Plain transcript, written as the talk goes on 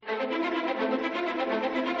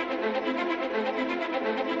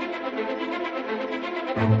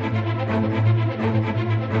Hello,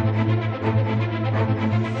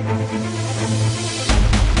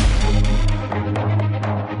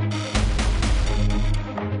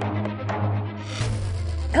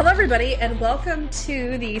 everybody, and welcome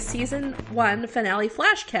to the Season 1 finale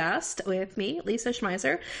Flashcast with me, Lisa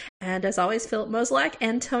Schmeiser, and as always, Philip Mozolak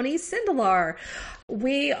and Tony Sindelar.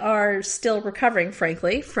 We are still recovering,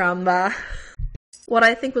 frankly, from what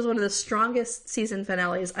I think was one of the strongest season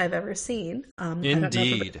finales I've ever seen.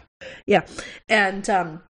 Indeed. Yeah,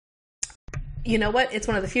 and you know what? It's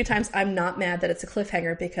one of the few times I'm not mad that it's a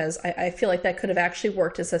cliffhanger, because I feel like that could have actually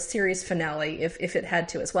worked as a series finale if it had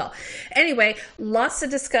to as well. Anyway, lots to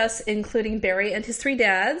discuss, including Barry and his three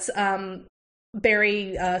dads.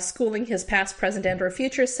 Barry schooling his past, present, and or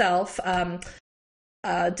future self.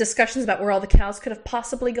 Discussions about where all the cows could have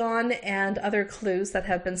possibly gone, and other clues that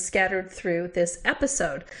have been scattered through this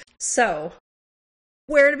episode. So,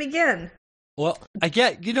 where to begin? Well,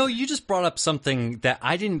 you just brought up something that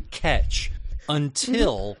I didn't catch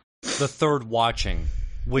until the third watching,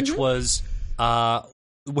 which was,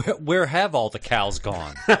 where have all the cows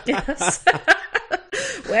gone? Yes.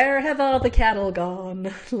 Where have all the cattle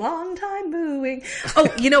gone? Long time mooing. Oh,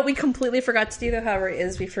 what we completely forgot to do, though, however,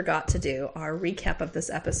 is we forgot to do our recap of this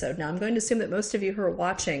episode. Now, I'm going to assume that most of you who are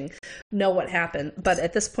watching know what happened, but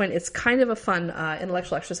at this point, it's kind of a fun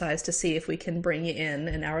intellectual exercise to see if we can bring you in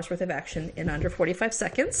an hour's worth of action in under 45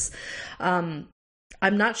 seconds. I'm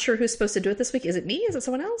not sure who's supposed to do it this week. Is it me? Is it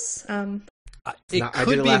someone else? It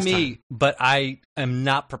could be me, but I am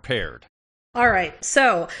not prepared. All right,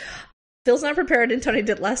 so Phil's not prepared, and Tony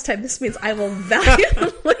did last time. This means I will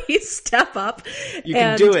valiantly step up. You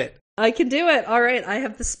can do it. I can do it. All right, I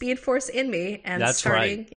have the speed force in me. And that's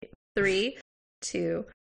starting right. 3, 2,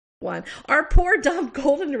 1. Our poor dumb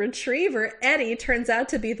golden retriever, Eddie, turns out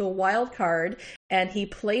to be the wild card, and he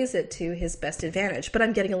plays it to his best advantage. But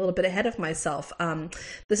I'm getting a little bit ahead of myself.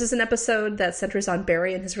 This is an episode that centers on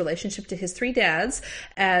Barry and his relationship to his three dads,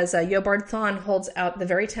 as Yobard Thawne holds out the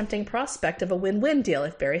very tempting prospect of a win-win deal.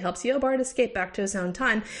 If Barry helps Yobard escape back to his own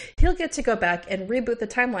time, he'll get to go back and reboot the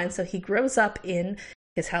timeline so he grows up in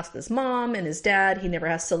his house with his mom and his dad. He never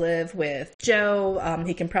has to live with Joe.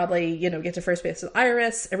 He can probably, get to first base with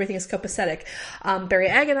Iris. Everything is copacetic. Barry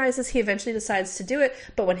agonizes. He eventually decides to do it,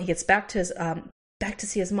 but when he gets back to his back to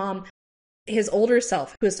see his mom, his older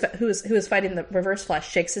self, who is fighting the Reverse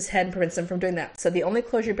Flash, shakes his head and prevents him from doing that. So the only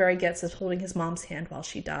closure Barry gets is holding his mom's hand while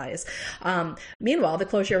she dies. Meanwhile, the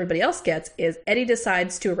closure everybody else gets is Eddie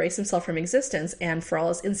decides to erase himself from existence, and for all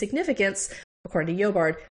his insignificance, according to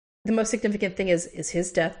Yobard, the most significant thing is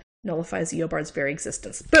his death nullifies Yobard's very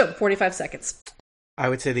existence. Boom, 45 seconds. I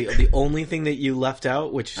would say the only thing that you left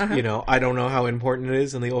out, which, I don't know how important it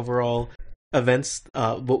is in the overall events,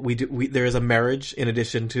 but there is a marriage in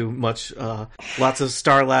addition to lots of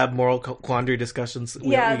Star Lab moral quandary discussions. We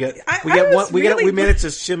managed to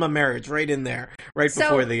shim a marriage right in there,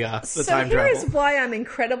 before the time travel. So here's why I'm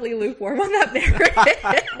incredibly lukewarm on that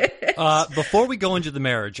marriage. Before we go into the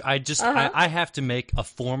marriage, I have to make a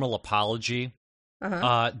formal apology.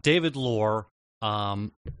 David Lohr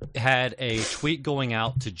had a tweet going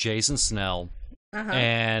out to Jason Snell.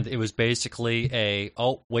 And it was basically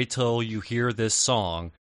wait till you hear this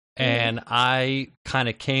song. And I kind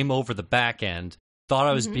of came over the back end, thought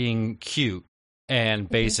I was being cute, and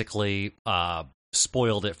basically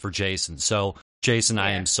spoiled it for Jason. So, Jason,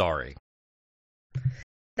 I am sorry.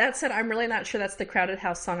 That said, I'm really not sure that's the Crowded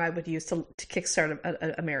House song I would use to kickstart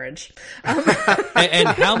a marriage. And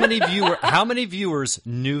how many viewers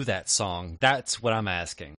knew that song? That's what I'm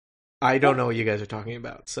asking. I don't know what you guys are talking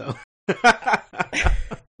about, so...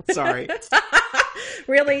 Sorry.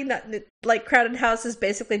 Really? Like Crowded House is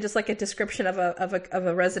basically just like a description of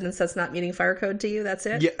a residence that's not meeting fire code to you? That's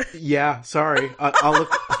it? Yeah, sorry. I'll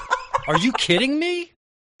look... Are you kidding me?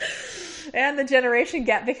 And the generation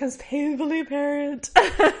gap becomes painfully apparent.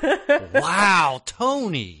 Wow,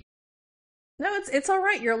 Tony. No, it's all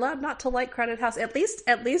right. You're allowed not to like Crowded House. At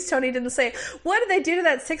least Tony didn't say, "What did they do to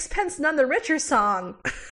that Sixpence None the Richer song?"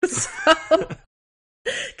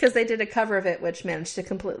 Because they did a cover of it, which managed to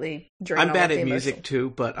completely drain. I'm bad at music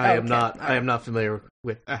too, but I am not. Right. I am not familiar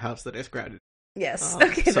with a house that is crowded. Yes.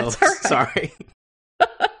 Okay, so, that's all right. Sorry.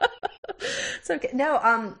 It's okay.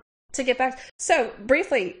 No. To get back, so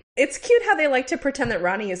briefly, it's cute how they like to pretend that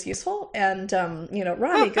Ronnie is useful, and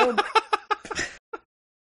Ronnie, go.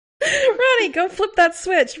 Ronnie, go flip that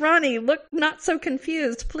switch. Ronnie, look not so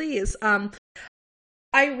confused, please. I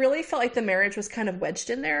really felt like the marriage was kind of wedged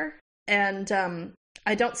in there, and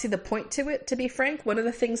I don't see the point to it, to be frank. One of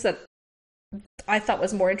the things that I thought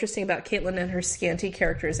was more interesting about Caitlin and her scanty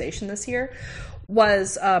characterization this year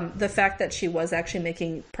was the fact that she was actually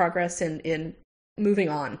making progress in moving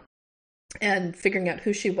on and figuring out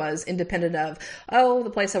who she was, independent of, the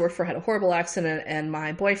place I worked for had a horrible accident and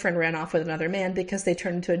my boyfriend ran off with another man because they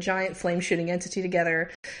turned into a giant flame-shooting entity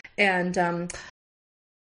together, and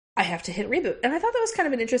I have to hit reboot. And I thought that was kind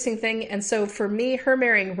of an interesting thing. And so for me, her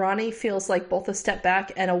marrying Ronnie feels like both a step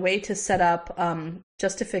back and a way to set up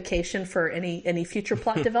justification for any future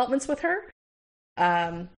plot developments with her.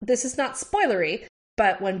 This is not spoilery,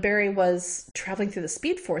 but when Barry was traveling through the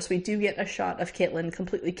Speed Force, we do get a shot of Caitlin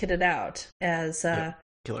completely kitted out as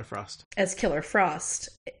Killer Frost. As Killer Frost.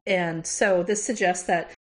 And so this suggests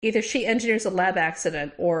that either she engineers a lab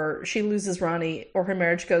accident, or she loses Ronnie, or her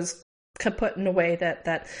marriage goes kaput in a way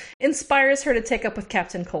that inspires her to take up with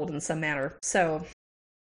Captain Cold in some manner. So,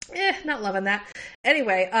 not loving that.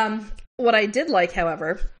 Anyway, what I did like,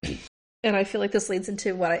 however, and I feel like this leads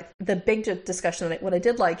into the big discussion, what I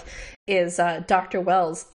did like is Dr.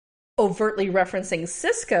 Wells overtly referencing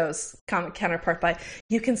Sisko's comic counterpart by,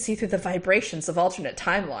 you can see through the vibrations of alternate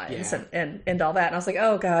timelines and all that. And I was like,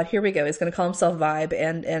 oh god, here we go. He's going to call himself Vibe,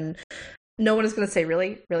 and no one is going to say,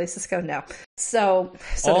 really, Sisko? No. So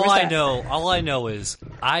all I know is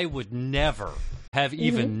I would never have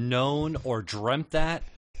even known or dreamt that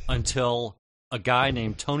until a guy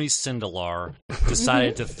named Tony Sindelar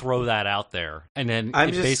decided to throw that out there, and then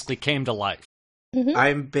basically came to life.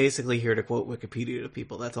 I'm basically here to quote Wikipedia to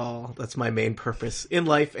people. That's all. That's my main purpose in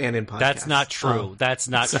life and in podcasts. That's not true. That's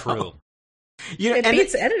not true. It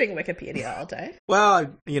beats editing Wikipedia all day.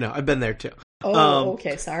 Well, I've been there too. Oh,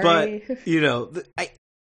 okay, sorry. But,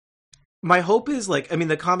 my hope is,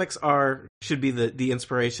 the comics should be the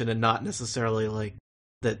inspiration and not necessarily,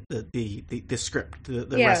 the script,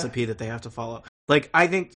 the recipe that they have to follow. I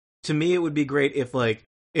think, to me, it would be great if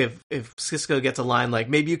Sisko gets a line like,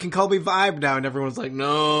 maybe you can call me Vibe now, and everyone's like,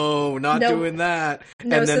 no, not doing that.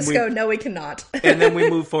 No, and then Sisko, no, we cannot. And then we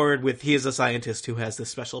move forward with, he is a scientist who has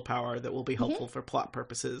this special power that will be helpful for plot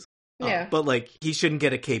purposes. But he shouldn't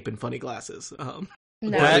get a cape and funny glasses.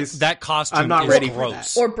 No, that costume I'm not is ready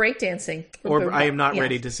gross. For that. Or breakdancing. Or I am not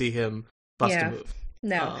ready to see him bust a move.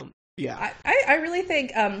 No. Yeah, I really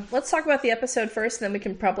think, let's talk about the episode first, and then we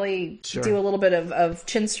can probably do a little bit of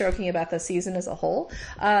chin stroking about the season as a whole.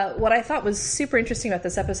 What I thought was super interesting about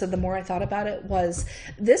this episode, the more I thought about it, was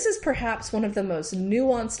this is perhaps one of the most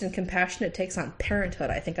nuanced and compassionate takes on parenthood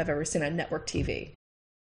I think I've ever seen on network TV.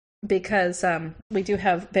 Because we do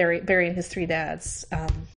have Barry and his three dads.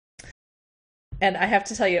 And I have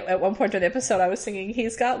to tell you, at one point in the episode, I was singing,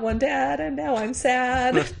 he's got one dad, and now I'm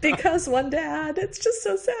sad, because one dad. It's just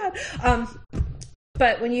so sad.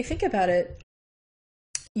 But when you think about it,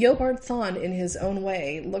 Yobard Thawne, in his own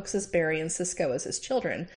way, looks as Barry and Sisko as his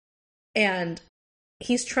children. And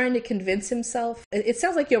he's trying to convince himself. It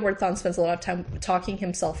sounds like Yobard Thawne spends a lot of time talking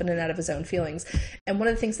himself in and out of his own feelings. And one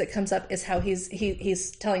of the things that comes up is how he's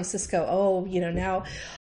telling Sisko, now,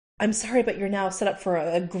 I'm sorry, but you're now set up for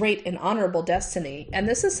a great and honorable destiny. And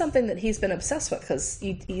this is something that he's been obsessed with, because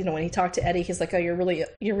when he talked to Eddie, he's like, oh, you're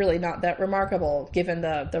really not that remarkable, given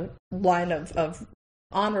the line of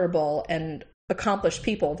honorable and accomplished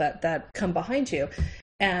people that come behind you.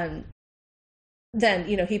 And then,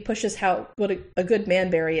 he pushes what a good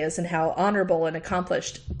man Barry is, and how honorable and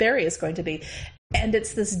accomplished Barry is going to be. And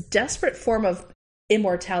it's this desperate form of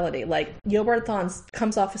immortality. Yobard Thawne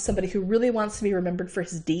comes off as somebody who really wants to be remembered for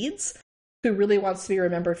his deeds, who really wants to be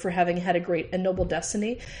remembered for having had a great and noble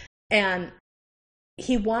destiny, and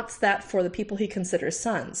he wants that for the people he considers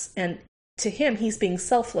sons. And to him, he's being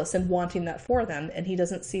selfless and wanting that for them, and he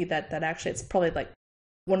doesn't see that actually it's probably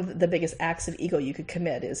one of the biggest acts of ego you could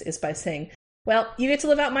commit is by saying, well, you get to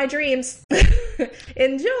live out my dreams.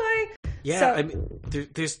 Enjoy. Yeah,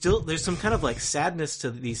 there's some kind of sadness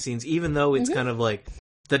to these scenes, even though it's kind of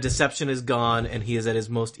the deception is gone and he is at his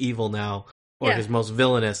most evil now, or his most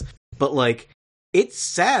villainous. But it's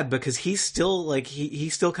sad because he's still he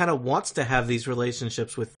still kind of wants to have these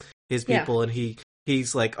relationships with his people, and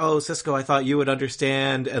he's like, oh, Sisko, I thought you would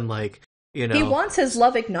understand, and he wants his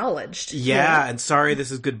love acknowledged. Yeah, and sorry,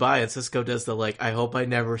 this is goodbye, and Sisko does the I hope I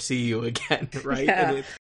never see you again, right? Yeah. And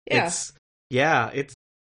it's.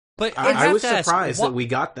 But I was surprised that we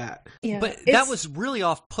got that. Yeah. But that was really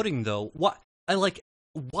off-putting, though.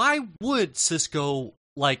 Why would Sisko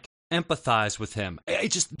empathize with him?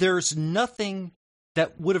 There's nothing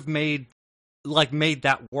that would have made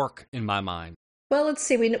that work in my mind. Well, let's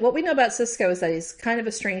see. What we know about Sisko is that he's kind of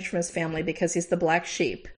estranged from his family because he's the black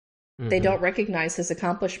sheep. Mm-hmm. They don't recognize his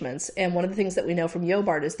accomplishments, and one of the things that we know from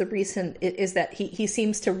Yobard is the reason is that he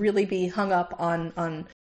seems to really be hung up on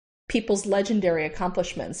people's legendary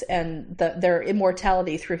accomplishments and their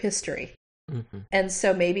immortality through history. Mm-hmm. And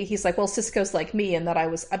so maybe he's like, well, Sisko's like me, and that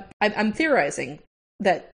I'm theorizing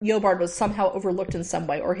that Yobard was somehow overlooked in some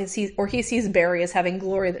way, or he sees Barry as having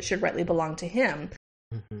glory that should rightly belong to him.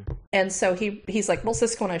 Mm-hmm. And so he's like, well,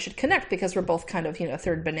 Sisko and I should connect because we're both kind of,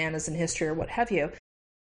 third bananas in history or what have you.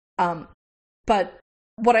 But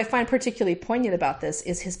what I find particularly poignant about this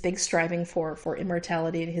is his big striving for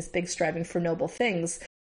immortality and his big striving for noble things.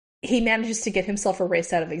 He manages to get himself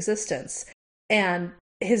erased out of existence. And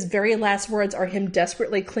his very last words are him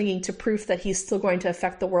desperately clinging to proof that he's still going to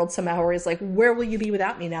affect the world somehow, where he's like, where will you be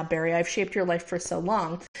without me now, Barry? I've shaped your life for so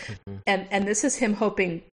long. Mm-hmm. And this is him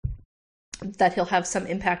hoping that he'll have some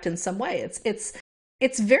impact in some way.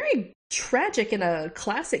 It's very tragic in a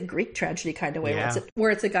classic Greek tragedy kind of way,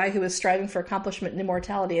 where it's a guy who is striving for accomplishment and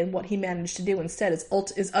immortality, and what he managed to do instead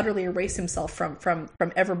is utterly erase himself from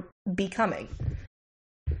ever becoming.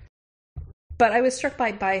 But I was struck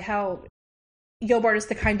by how Yobard is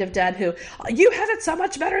the kind of dad who, you have it so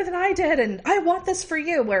much better than I did, and I want this for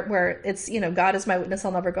you, where it's, God is my witness,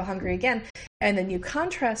 I'll never go hungry again. And then you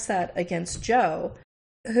contrast that against Joe,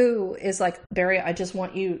 who is like, Barry, I just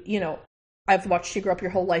want you, I've watched you grow up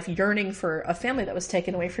your whole life yearning for a family that was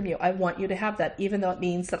taken away from you. I want you to have that, even though it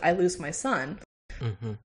means that I lose my son.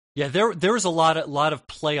 Mm-hmm. Yeah, there was a lot of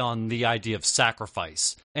play on the idea of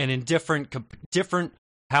sacrifice, and in different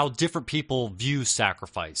how different people view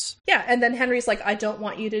sacrifice. Yeah, and then Henry's like, I don't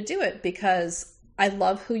want you to do it because I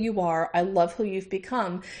love who you are, I love who you've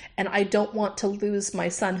become, and I don't want to lose my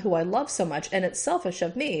son who I love so much, and it's selfish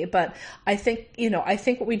of me, but I think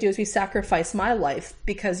what we do is we sacrifice my life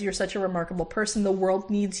because you're such a remarkable person. The world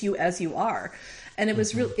needs you as you are. And it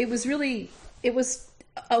was it was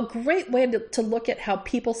a great way to look at how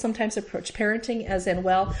people sometimes approach parenting, as in,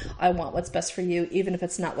 well, I want what's best for you, even if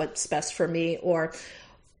it's not what's best for me, or,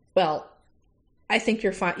 well, I think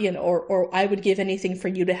you're fine, or I would give anything for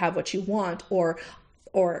you to have what you want, or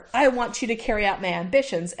I want you to carry out my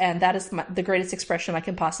ambitions, and that is the greatest expression I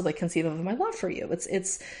can possibly conceive of my love for you.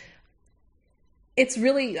 It's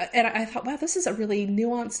really, and I thought, wow, this is a really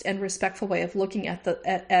nuanced and respectful way of looking at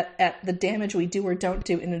the damage we do or don't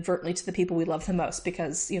do inadvertently to the people we love the most,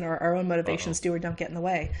 because our own motivations do or don't get in the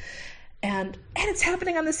way. And it's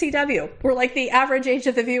happening on the CW. We're like, the average age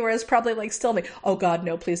of the viewer is probably like still me, oh God,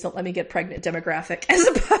 no, please don't let me get pregnant demographic,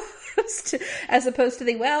 as opposed to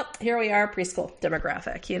the, well, here we are, preschool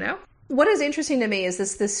demographic, What is interesting to me is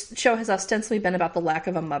this show has ostensibly been about the lack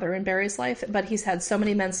of a mother in Barry's life, but he's had so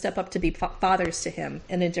many men step up to be fathers to him,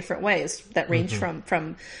 and in different ways that range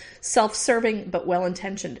from self-serving but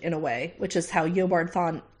well-intentioned in a way, which is how Yobard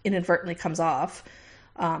Thawne inadvertently comes off,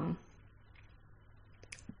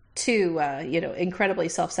 to incredibly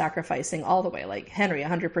self-sacrificing all the way, like Henry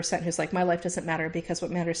 100%, who's like, my life doesn't matter because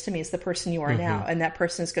what matters to me is the person you are now, and that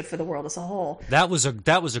person is good for the world as a whole. That was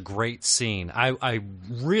a great scene. I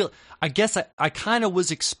guess I kind of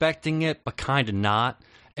was expecting it, but kind of not,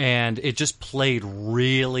 and it just played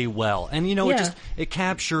really well. And it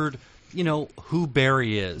captured who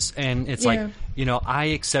Barry is, and it's like, I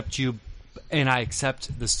accept you. And I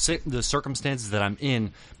accept the circumstances that I'm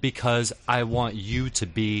in because I want you to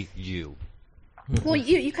be you. Well,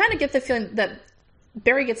 you kind of get the feeling that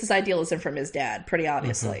Barry gets his idealism from his dad, pretty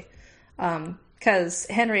obviously. Because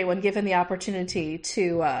Henry, when given the opportunity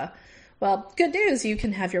to, good news, you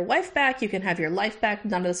can have your wife back, you can have your life back,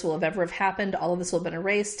 none of this will have ever have happened, all of this will have been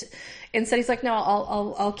erased. Instead, he's like, no,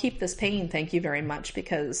 I'll keep this pain, thank you very much,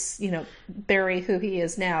 because, Barry, who he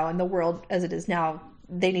is now, and the world as it is now,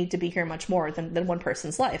 they need to be here much more than one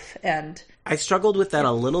person's life. And I struggled with that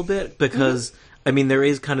a little bit because, there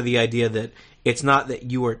is kind of the idea that it's not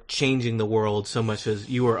that you are changing the world so much as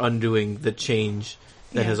you are undoing the change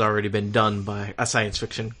that has already been done by a science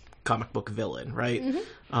fiction comic book villain, right?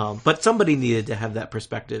 But somebody needed to have that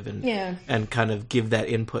perspective and kind of give that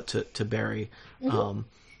input to Barry.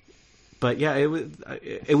 But yeah,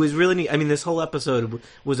 it was really neat. This whole episode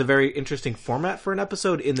was a very interesting format for an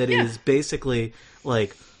episode in that it is basically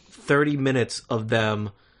like 30 minutes of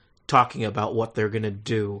them talking about what they're going to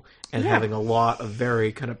do and having a lot of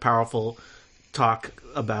very kind of powerful talk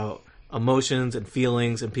about emotions and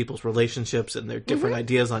feelings and people's relationships and their different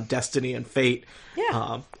ideas on destiny and fate.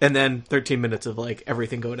 And then 13 minutes of like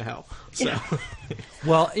everything going to hell. So,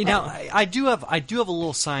 well, I do have a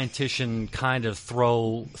little scientician kind of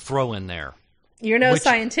throw in there. You're no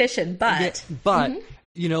scientician, but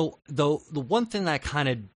the one thing that I kind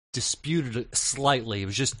of disputed it slightly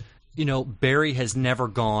was just Barry has never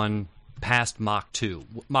gone past Mach 2.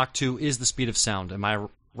 Mach 2 is the speed of sound. Am I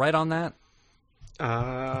right on that?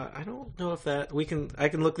 I don't know if that I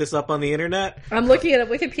can look this up on the internet. I'm looking at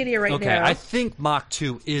Wikipedia right now. Okay, I think Mach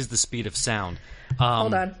 2 is the speed of sound.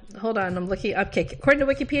 Hold on. I'm looking. Okay, according to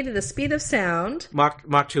Wikipedia, the speed of sound.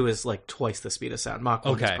 Mach 2 is like twice the speed of sound. Mach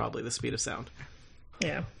 1 is probably the speed of sound.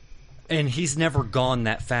 Yeah. And he's never gone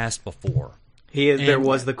that fast before. There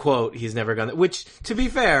was the quote, he's never gone that, which, to be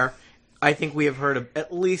fair, I think we have heard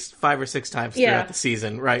at least 5 or 6 times throughout the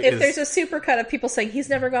season, right? If there's a supercut of people saying he's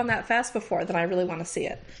never gone that fast before, then I really want to see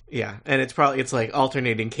it. Yeah, and it's like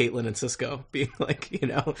alternating Caitlin and Cisco being like,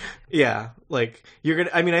 like you're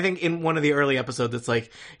gonna. I mean, I think in one of the early episodes, it's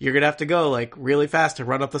like you're gonna have to go like really fast to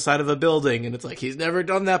run up the side of a building, and it's like he's never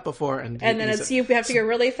done that before, and then you have to go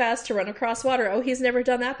really fast to run across water. Oh, he's never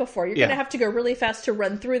done that before. You're gonna have to go really fast to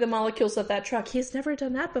run through the molecules of that truck. He's never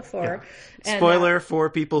done that before. Yeah. Spoiler for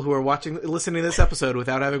people who are listening to this episode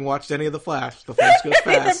without having watched any of The Flash goes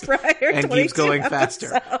fast and keeps going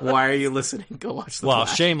faster. Why are you listening? Go watch The Flash.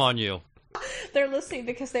 Wow, shame on you. They're listening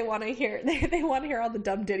because they want to hear they want to hear all the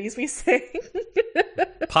dumb ditties we sing.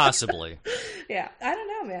 Possibly. Yeah, I don't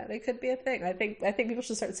know, man. It could be a thing. I think people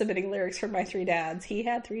should start submitting lyrics for My 3 Dads. He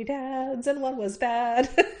had 3 dads and one was bad.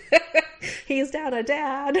 He's down a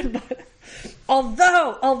dad. But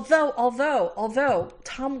although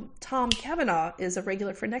Tom Cavanaugh is a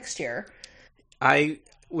regular for next year.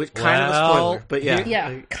 Which kind of a spoiler, but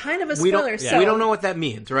kind of a spoiler. We don't know what that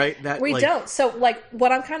means, right? We don't. So, like,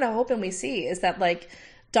 what I'm kind of hoping we see is that, like,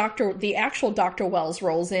 the actual Dr. Wells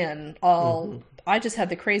rolls in all. I just had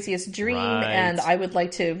the craziest dream, and I would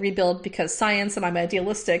like to rebuild because science, and I'm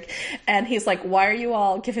idealistic. And he's like, "Why are you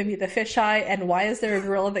all giving me the fisheye? And why is there a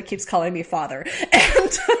gorilla that keeps calling me father?"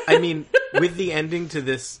 And I mean, with the ending to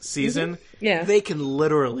this season, they can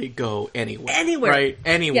literally go anywhere, right?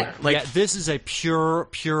 Anywhere. Yeah. Like this is a pure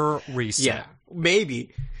reset. Yeah, maybe.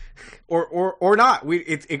 Or not.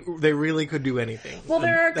 They really could do anything. Well,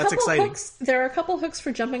 there are a That's couple exciting. hooks. There are a couple hooks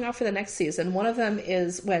for jumping off for the next season. One of them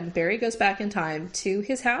is when Barry goes back in time to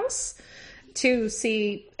his house to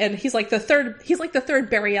see, and he's like the third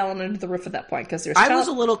Barry Allen under the roof at that point because there's. I was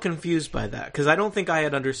a little confused by that because I don't think I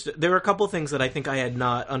had understood. There were a couple things that I think I had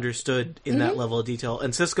not understood in that level of detail.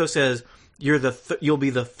 And Cisco says you'll be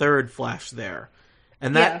the third Flash there,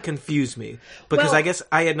 and that confused me because I guess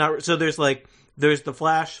I had not. So there's the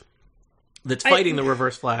Flash that's fighting the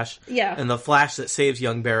Reverse Flash, and the Flash that saves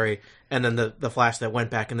young Barry, and then the Flash that went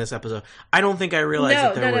back in this episode. I don't think I realized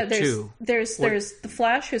that there were two. There's the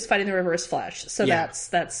Flash who's fighting the Reverse Flash, so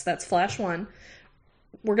that's Flash 1.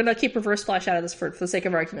 We're gonna keep Reverse Flash out of this for the sake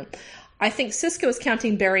of argument. I think Cisco is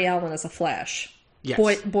counting Barry Allen as a Flash.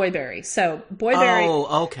 Yes. Boy Barry. So Boy Barry.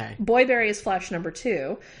 Oh, okay. Boy Barry is Flash number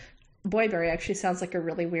 2. Boy Barry actually sounds like a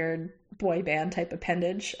really weird boy band type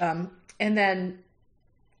appendage. And then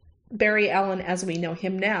Barry Allen, as we know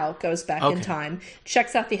him now, goes back in time,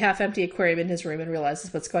 checks out the half-empty aquarium in his room and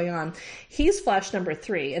realizes what's going on. He's Flash number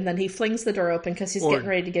 3, and then he flings the door open because he's getting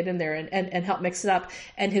ready to get in there and help mix it up.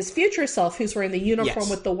 And his future self, who's wearing the uniform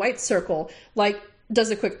with the white circle, does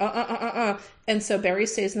a quick And so Barry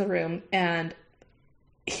stays in the room and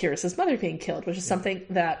hears his mother being killed, which is something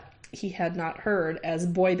that he had not heard as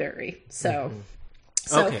Boy Barry. So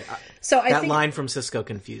I think line from Cisco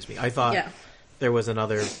confused me. I thought there was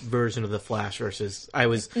another version of the Flash versus I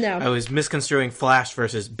was misconstruing Flash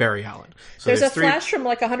versus Barry Allen. So there's a Flash from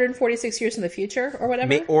 146 years in the future or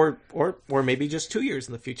whatever, or maybe just 2 years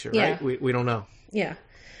in the future, right? We don't know. Yeah,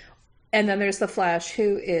 and then there's the Flash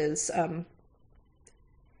who is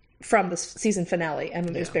from the season finale, and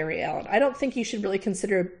then there's Barry Allen. I don't think you should really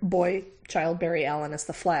consider child Barry Allen as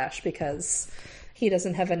the Flash because he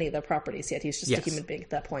doesn't have any of the properties yet. He's just a human being at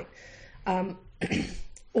that point.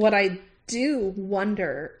 What I do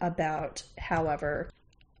wonder about, however,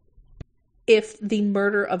 if the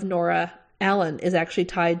murder of Nora Allen is actually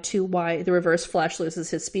tied to why the Reverse Flash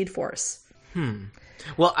loses his Speed Force.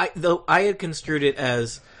 Well, I had construed it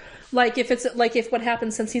as if what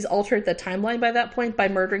happens since he's altered the timeline by that point by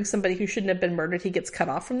murdering somebody who shouldn't have been murdered, he gets cut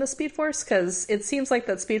off from the Speed Force, because it seems like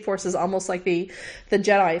that Speed Force is almost like the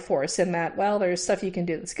Jedi Force in that, well, there's stuff you can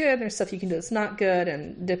do that's good, there's stuff you can do that's not good,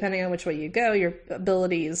 and depending on which way you go, your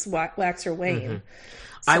abilities wax or wane.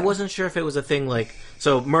 So. I wasn't sure if it was a thing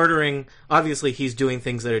so murdering, obviously he's doing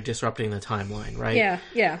things that are disrupting the timeline, right?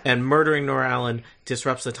 Yeah. And murdering Nora Allen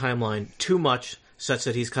disrupts the timeline too much, such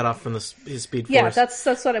that he's cut off from his Speed Force. Yeah, that's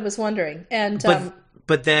what I was wondering. And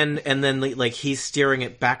but then he's steering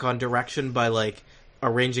it back on direction by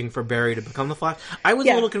arranging for Barry to become the Flash. I was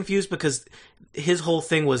a little confused because his whole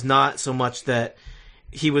thing was not so much that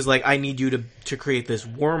he was like, I need you to create this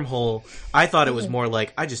wormhole. I thought it was more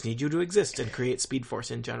like, I just need you to exist and create Speed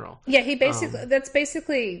Force in general. Yeah, he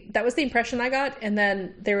basically, that was the impression I got. And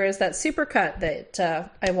then there was that supercut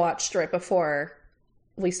that I watched right before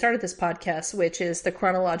we started this podcast, which is the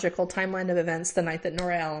chronological timeline of events the night that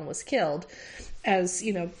Nora Allen was killed. As,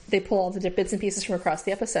 you know, they pull all the bits and pieces from across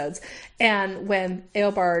the episodes. And when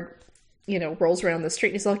Eobard, you know, rolls around the street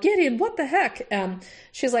and he's like, Gideon, what the heck?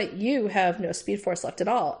 She's like, you have no Speed Force left at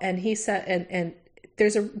all. And he said, and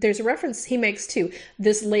there's a reference he makes to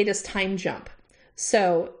this latest time jump.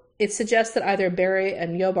 So it suggests that either Barry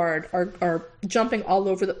and Eobard are jumping all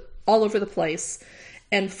over the place.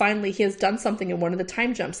 And finally he has done something in one of the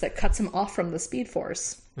time jumps that cuts him off from the Speed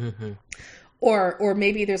Force. Mm-hmm. Or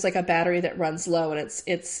maybe there's like a battery that runs low and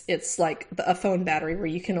it's like a phone battery where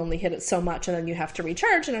you can only hit it so much and then you have to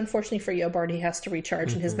recharge. And unfortunately for Eobard, he has to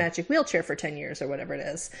recharge in his magic wheelchair for 10 years or whatever it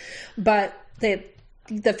is. But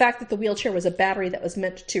the fact that the wheelchair was a battery that was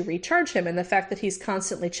meant to recharge him, and the fact that he's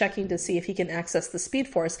constantly checking to see if he can access the Speed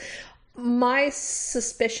Force, my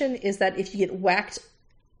suspicion is that if you get whacked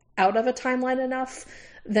out of a timeline enough,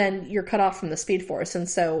 then you're cut off from the Speed Force. And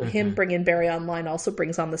so him bringing Barry online also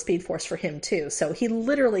brings on the Speed Force for him too. So he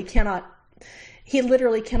literally cannot get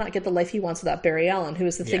the life he wants without Barry Allen, who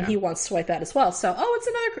is the thing he wants to wipe out as well. So,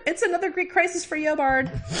 it's another great crisis for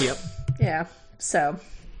Eobard. Yep. Yeah. So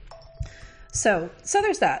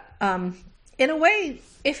there's that. In a way,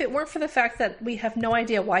 if it weren't for the fact that we have no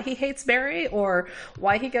idea why he hates Barry or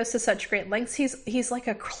why he goes to such great lengths, he's like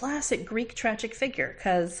a classic Greek tragic figure,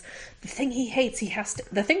 because the thing he hates,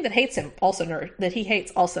 the thing that hates him also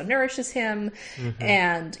nourishes him.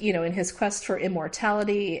 And, you know, in his quest for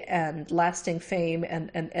immortality and lasting fame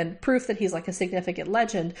and proof that he's like a significant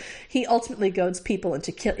legend, he ultimately goads people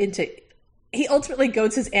he ultimately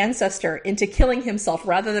goads his ancestor into killing himself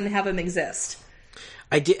rather than have him exist.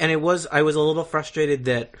 I did, and I was a little frustrated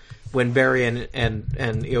that when Barry and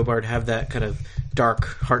Eobard have that kind of dark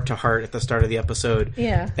heart to heart at the start of the episode,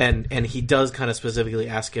 and he does kind of specifically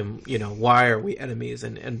ask him, you know, why are we enemies,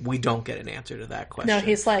 and we don't get an answer to that question. No,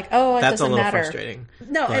 he's like, oh, it that's doesn't matter. That's a little frustrating.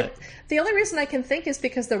 No, the only reason I can think is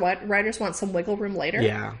because the writers want some wiggle room later.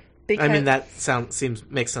 Yeah. Because, I mean, that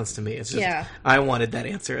makes sense to me. It's just I wanted that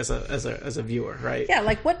answer as a viewer, right? Yeah,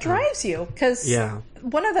 like what drives you? Because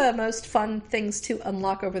one of the most fun things to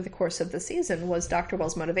unlock over the course of the season was Dr.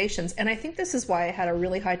 Wells' motivations, and I think this is why I had a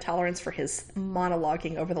really high tolerance for his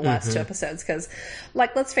monologuing over the last two episodes. Because,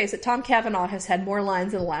 like, let's face it, Tom Cavanaugh has had more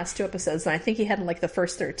lines in the last two episodes than I think he had in like the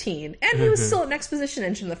first 13, and he was still an exposition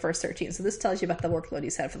engine in the first 13. So this tells you about the workload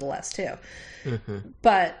he's had for the last two.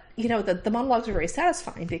 But you know, the monologues are very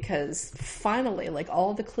satisfying because finally, like,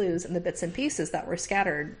 all the clues and the bits and pieces that were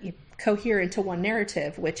scattered cohere into one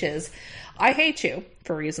narrative, which is, I hate you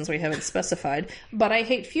for reasons we haven't specified, but I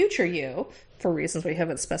hate future you for reasons we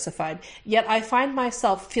haven't specified. Yet I find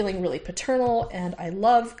myself feeling really paternal, and I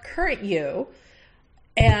love current you,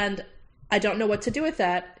 and I don't know what to do with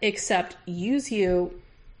that except use you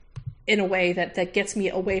in a way that gets me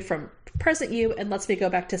away from present you and lets me go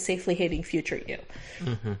back to safely hating future you.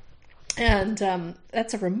 And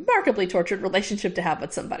that's a remarkably tortured relationship to have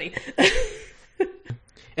with somebody.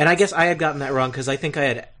 And I guess I had gotten that wrong, because I think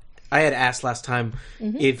I had asked last time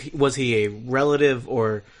if was he a relative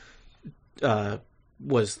or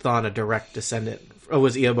was Thawne a direct descendant, or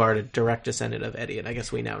was Eobard a direct descendant of Eddie? And I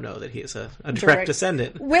guess we now know that he is a direct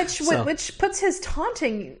descendant, which puts his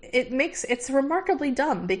taunting. It's remarkably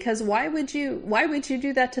dumb, because why would you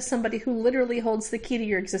do that to somebody who literally holds the key to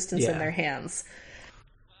your existence in their hands?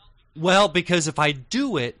 Well, because if I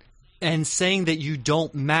do it and saying that you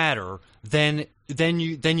don't matter, then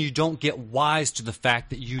you don't get wise to the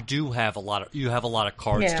fact that you do have a lot of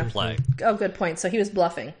cards to play. Oh, good point. So he was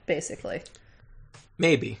bluffing, basically.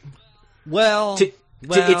 Maybe. Well,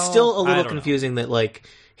 it's still a little confusing that, like,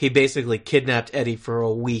 he basically kidnapped Eddie for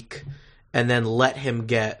a week and then let him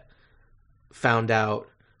get found out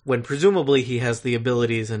when presumably he has the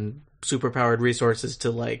abilities and superpowered resources to,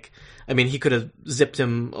 like, I mean, he could have zipped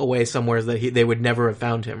him away somewhere that they would never have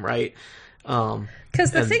found him, right?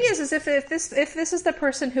 Because the thing is if this is the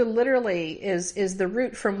person who literally is the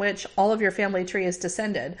root from which all of your family tree is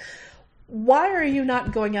descended, why are you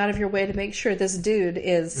not going out of your way to make sure this dude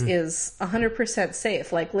is 100%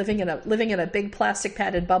 safe, like living in a big plastic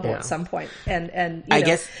padded bubble at some point, and I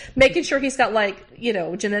guess making sure he's got, like, you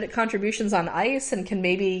know, genetic contributions on ice and can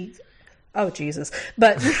maybe. Oh Jesus!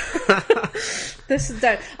 But this is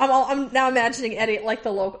that. I'm now imagining Eddie at, like,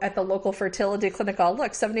 at the local fertility clinic. Oh,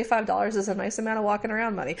 look, $75 is a nice amount of walking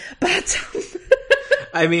around money. But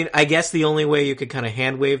I mean, I guess the only way you could kind of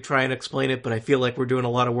hand wave try and explain it, but I feel like we're doing a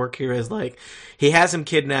lot of work here, is like, he has him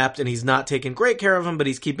kidnapped and he's not taking great care of him, but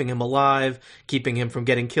he's keeping him alive, keeping him from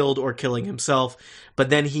getting killed or killing himself. But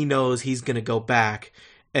then he knows he's going to go back,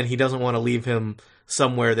 and he doesn't want to leave him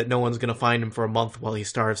somewhere that no one's going to find him for a month while he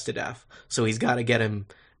starves to death. So he's got to get him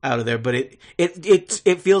out of there. But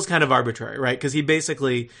it feels kind of arbitrary, right? Because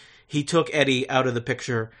he took Eddie out of the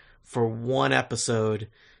picture for one episode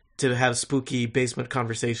to have spooky basement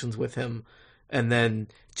conversations with him, and then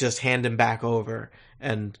just hand him back over,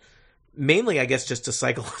 and mainly, I guess, just to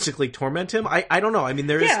psychologically torment him. I don't know. I mean,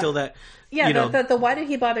 there is still that. Yeah, the why did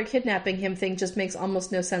he bother kidnapping him thing just makes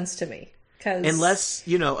almost no sense to me. Unless,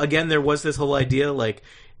 again, there was this whole idea, like,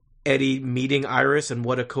 Eddie meeting Iris and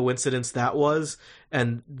what a coincidence that was,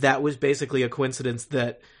 and that was basically a coincidence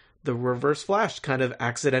that the Reverse Flash kind of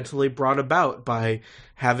accidentally brought about by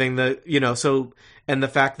having and the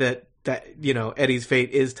fact that Eddie's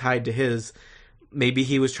fate is tied to his. Maybe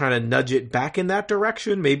he was trying to nudge it back in that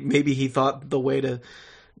direction. Maybe he thought the way to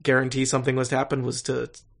guarantee something was to happen was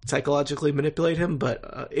to psychologically manipulate him,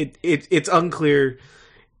 but it's unclear.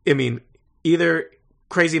 I mean, either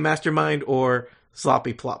crazy mastermind or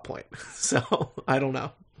sloppy plot point. So I don't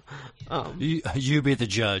know. You be the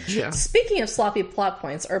judge. Yeah. Speaking of sloppy plot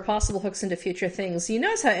points or possible hooks into future things, you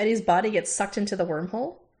notice how Eddie's body gets sucked into the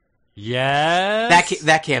wormhole? Yes.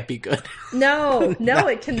 That can't be good. No,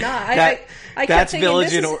 it cannot.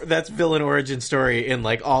 That's villain origin story in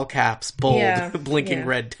like all caps, bold, blinking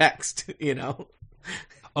red text.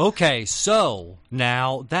 Okay, so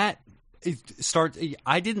now that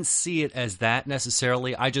I didn't see it as that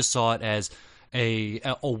necessarily. I just saw it as a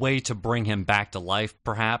way to bring him back to life,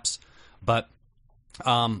 perhaps. But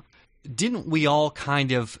didn't we all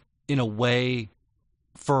kind of, in a way,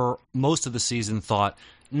 for most of the season, thought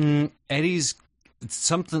Eddie's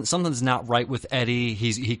something's not right with Eddie.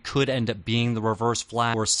 He could end up being the Reverse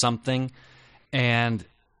Flash or something, and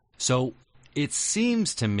so it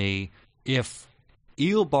seems to me if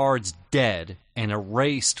Eobard's dead and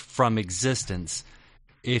erased from existence,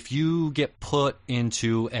 if you get put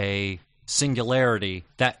into a singularity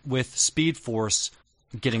that with Speed Force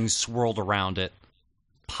getting swirled around it,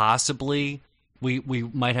 possibly we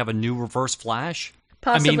might have a new Reverse Flash.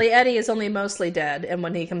 Possibly. Eddie is only mostly dead, and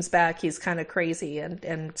when he comes back, he's kind of crazy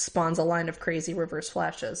and spawns a line of crazy Reverse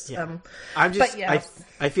Flashes. Yeah.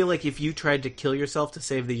 I feel like if you tried to kill yourself to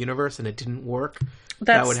save the universe and it didn't work,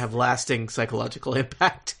 that would have lasting psychological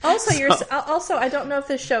impact. Also, I don't know if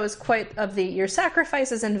this show is quite of the your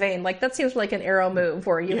sacrifice is in vain. Like, that seems like an Arrow move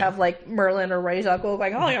where you have like Merlin or Ra's al Ghul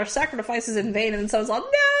going, "Oh, your sacrifice is in vain," and someone's all,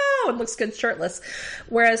 "No!" and looks good shirtless.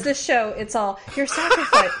 Whereas this show, it's all your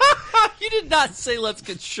sacrifice. You did not say "let's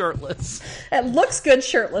get shirtless." It looks good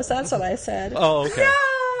shirtless. That's what I said. Oh, okay.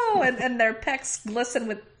 No, and their pecs glisten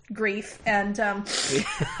with grief and.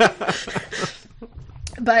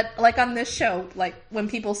 But like on this show, like when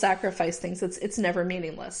people sacrifice things, it's never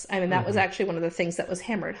meaningless. I mean, that was actually one of the things that was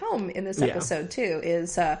hammered home in this episode too.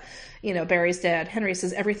 Is Barry's dad, Henry,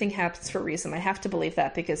 says everything happens for a reason. I have to believe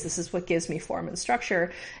that because this is what gives me form and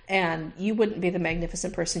structure. And you wouldn't be the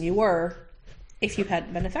magnificent person you were if you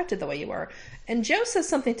hadn't been affected the way you were. And Joe says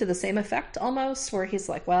something to the same effect almost, where he's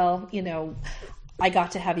like, "Well, I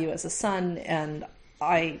got to have you as a son, and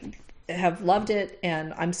I have loved it,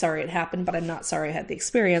 and I'm sorry it happened, but I'm not sorry I had the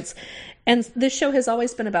experience." And this show has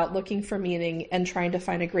always been about looking for meaning and trying to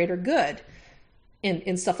find a greater good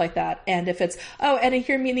in stuff like that. And if it's, and if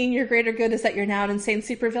your meaning, your greater good is that you're now an insane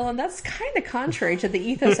supervillain, that's kind of contrary to the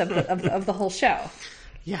ethos of the whole show.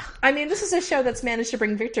 Yeah. I mean, this is a show that's managed to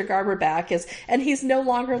bring Victor Garber back, and he's no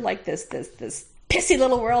longer like this pissy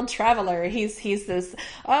little world traveler. He's this,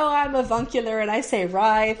 I'm avuncular and I say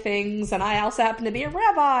wry things, and I also happen to be a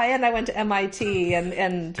rabbi, and I went to MIT,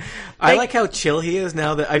 and I like how chill he is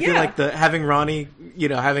now. That I feel like having Ronnie,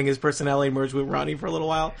 having his personality merge with Ronnie for a little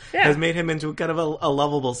while has made him into kind of a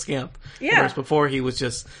lovable scamp. Yeah. Whereas before he was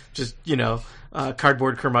just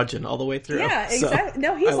cardboard curmudgeon all the way through. Yeah, exactly.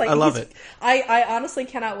 So, no, I love it. I honestly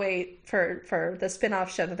cannot wait for the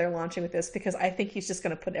spin-off show that they're launching with this, because I think he's just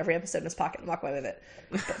going to put every episode in his pocket and walk away with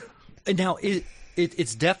it. Now,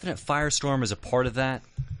 it's definite Firestorm is a part of that?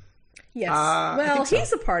 Yes.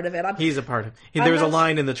 He's a part of it. He's a part of it. There's a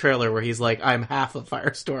line in the trailer where he's like, "I'm half of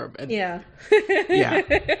Firestorm." And, yeah.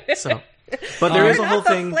 So, but there is a whole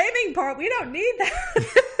thing. The flaming part, we don't need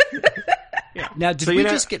that. Yeah. Now, did we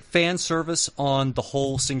just get fan service on the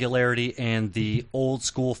whole singularity and the old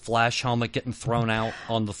school Flash helmet getting thrown out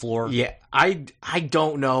on the floor? Yeah, I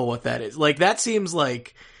don't know what that is. Like, that seems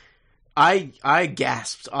like I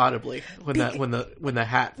gasped audibly when the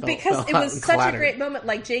hat fell, because fell it out was and such clattered. a great moment.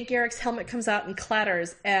 Like Jay Garrick's helmet comes out and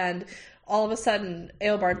clatters, and all of a sudden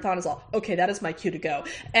Eobard Thawne is all, okay, that is my cue to go.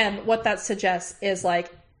 And what that suggests is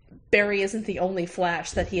like Barry isn't the only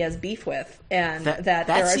Flash that he has beef with, and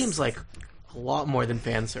that seems like a lot more than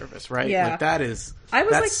fan service, right? Yeah. Like that's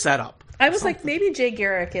like, setup. I was like, maybe Jay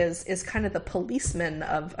Garrick is kind of the policeman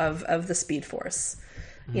of the Speed Force.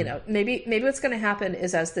 You know, maybe what's going to happen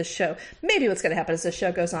is as this show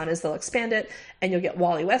goes on is they'll expand it, and you'll get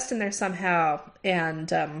Wally West in there somehow, and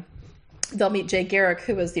they'll meet Jay Garrick,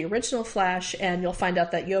 who was the original Flash, and you'll find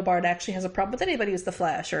out that Eobard actually has a problem with anybody who's the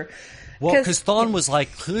Flash, or because Thawne was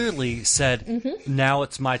like clearly said, now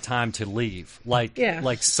it's my time to leave. Like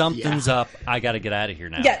something's up. I got to get out of here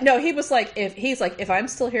now. Yeah, no, he was like, if I'm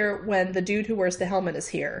still here when the dude who wears the helmet is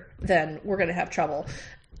here, then we're going to have trouble.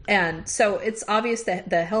 And so it's obvious that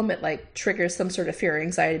the helmet like triggers some sort of fear or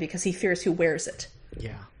anxiety because he fears who wears it.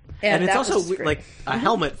 Yeah, and it's also like a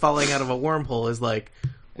helmet falling out of a wormhole is like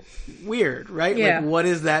weird, right? Yeah. Like, what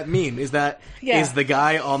does that mean? Is the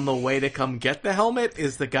guy on the way to come get the helmet?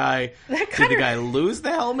 Did the guy lose the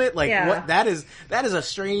helmet? Like, what? That is a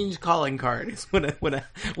strange calling card. Is when a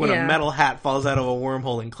metal hat falls out of a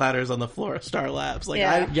wormhole and clatters on the floor of Star Labs. Like,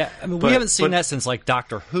 I mean, we haven't seen that since like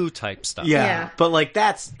Doctor Who type stuff. Yeah, but like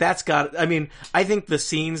that's got. I mean, I think the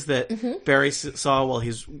scenes that Barry saw while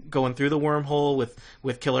he's going through the wormhole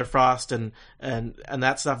with Killer Frost and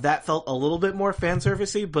that stuff, that felt a little bit more fan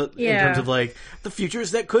servicey, but in terms of like the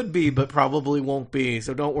futures that could be but probably won't be,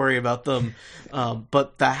 so don't worry about them.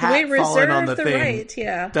 But the hat falling on the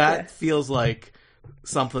thing, feels like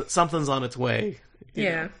something's on its way.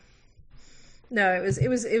 Yeah. No, it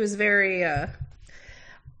was very.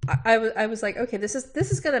 I was like, okay, this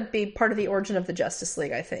is going to be part of the origin of the Justice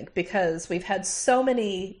League, I think, because we've had so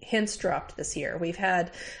many hints dropped this year. We've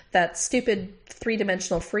had that stupid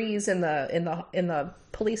 3-dimensional freeze in the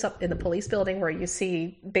police building where you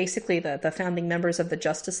see basically the founding members of the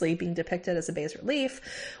Justice League being depicted as a bas relief.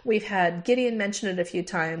 We've had Gideon mention it a few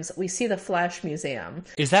times. We see the Flash Museum.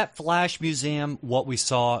 Is that Flash Museum what we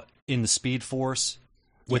saw in the Speed Force?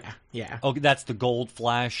 Yeah. Oh, that's the gold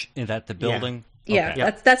Flash at the building? Yeah,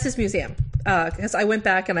 okay. That's his museum. Because I went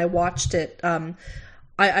back and I watched it.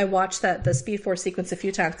 I watched the Speed Force sequence a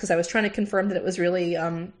few times because I was trying to confirm that it was really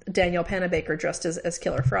Daniel Panabaker dressed as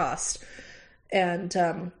Killer Frost. And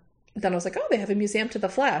then I was like, oh, they have a museum to the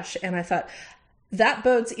Flash. And I thought, that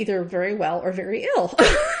bodes either very well or very ill.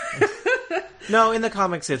 No, in the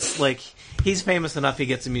comics, it's like he's famous enough he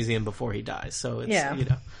gets a museum before he dies. So it's,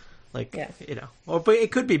 but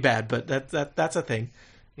it could be bad, but that's a thing.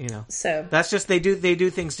 You know, so that's just they do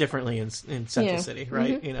things differently in Central City,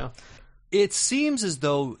 right? Mm-hmm. You know, it seems as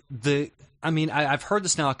though I've heard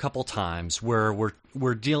this now a couple times where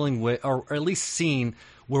we're dealing with, or at least seen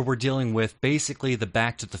where we're dealing with basically the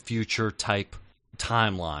Back to the Future type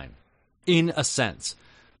timeline, in a sense.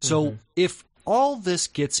 So if all this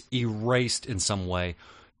gets erased in some way,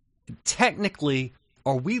 technically,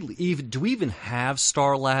 do we even have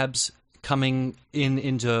Star Labs coming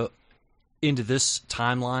into this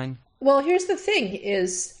timeline? Well, here's the thing: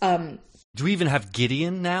 is do we even have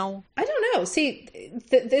Gideon now? I don't know. See,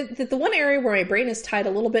 the one area where my brain is tied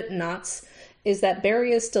a little bit in knots is that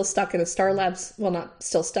Barry is still stuck in a Star Labs. Well, not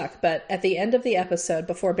still stuck, but at the end of the episode,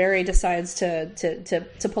 before Barry decides to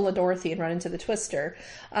pull a Dorothy and run into the Twister,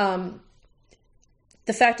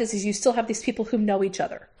 the fact is you still have these people who know each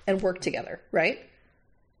other and work together, right?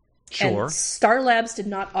 Sure. And Star Labs did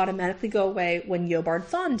not automatically go away when Eobard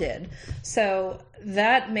Thawne did. So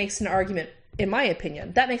that makes an argument, in my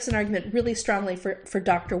opinion, really strongly for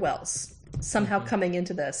Dr. Wells somehow coming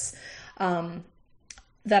into this.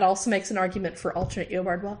 That also makes an argument for alternate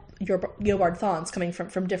Eobard Thawnes coming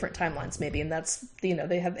from different timelines, maybe. And that's,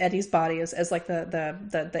 they have Eddie's body as like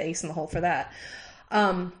the ace in the hole for that.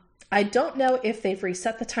 I don't know if they've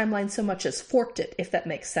reset the timeline so much as forked it, if that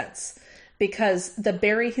makes sense. Because the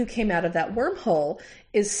Barry who came out of that wormhole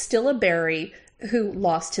is still a Barry who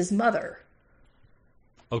lost his mother.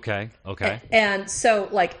 Okay. And so,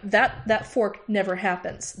 like, that fork never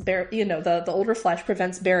happens. Barry, the older Flash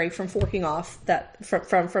prevents Barry from forking off that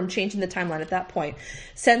from changing the timeline at that point,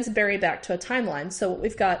 sends Barry back to a timeline. So what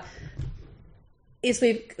we've got is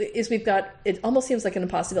we've got, it almost seems like an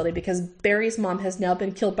impossibility because Barry's mom has now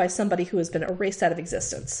been killed by somebody who has been erased out of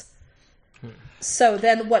existence. So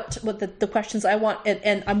then what the questions I want,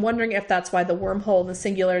 and I'm wondering if that's why the wormhole and the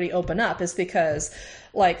singularity open up, is because,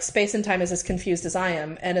 like, space and time is as confused as I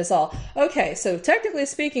am, and is all, okay, so technically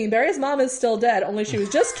speaking, Barry's mom is still dead, only she was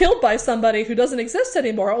just killed by somebody who doesn't exist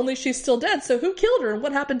anymore, only she's still dead, so who killed her, and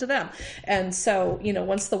what happened to them? And so,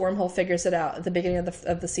 once the wormhole figures it out at the beginning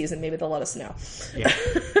of the season, maybe they'll let us know. Yeah.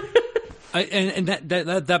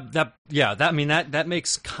 That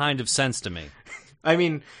makes kind of sense to me. I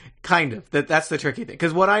mean, kind of. That's the tricky thing.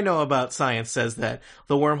 Because what I know about science says that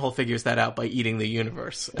the wormhole figures that out by eating the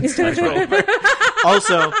universe.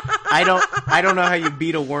 Also, I don't know how you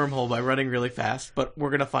beat a wormhole by running really fast, but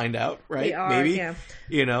we're gonna find out, right? Maybe. Yeah.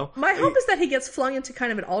 My hope is that he gets flung into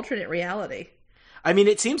kind of an alternate reality. I mean,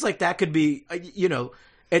 it seems like that could be,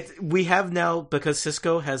 we have now, because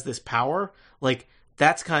Cisco has this power, like,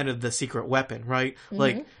 that's kind of the secret weapon, right? Mm-hmm.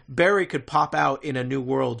 Like, Barry could pop out in a new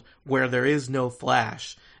world where there is no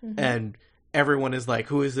Flash, and everyone is like,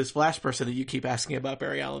 who is this Flash person that you keep asking about,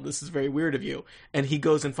 Barry Allen? This is very weird of you. And he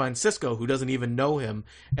goes and finds Cisco, who doesn't even know him,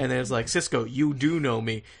 and then is like, Cisco, you do know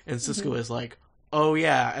me. And Cisco is like, oh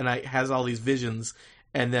yeah, and has all these visions.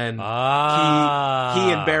 And then he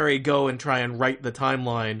and Barry go and try and write the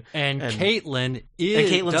timeline. And Caitlin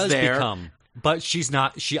does become... But she's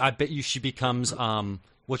not. I bet you she becomes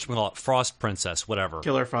whatchamacallit, Frost Princess, whatever.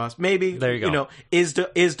 Killer Frost, maybe. There you go. Is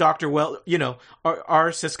Dr. Wells?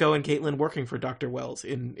 Are Cisco and Caitlin working for Dr. Wells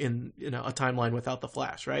in a timeline without the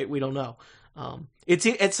Flash? Right? We don't know. It's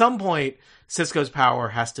at some point Cisco's power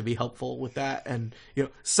has to be helpful with that, and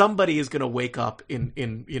somebody is going to wake up in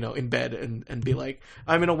bed and be like,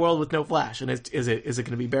 I'm in a world with no Flash, and is it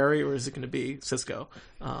going to be Barry or is it going to be Cisco?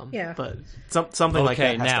 But something like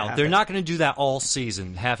that has to happen. They're not going to do that all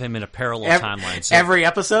season. Have him in a parallel timeline. So. Every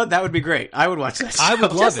episode, that would be great. I would watch that show. I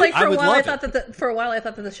would love Just it. like for a while, I thought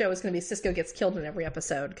that the show was going to be Cisco gets killed in every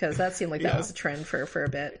episode, because that seemed like that was a trend for a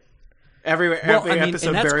bit. Every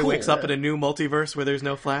episode, Barry wakes up in a new multiverse where there's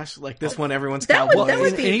no Flash. Like this one, everyone's cowboys.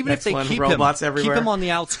 And even if they keep robots everywhere. Keep him on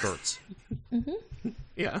the outskirts.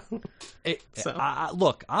 Yeah.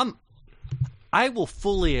 Look, I will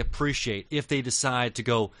fully appreciate if they decide to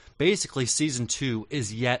go. Basically, season 2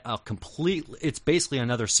 is yet a complete. It's basically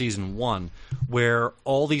another season 1 where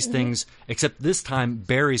all these things, except this time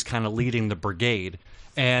Barry's kind of leading the brigade,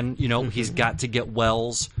 and he's got to get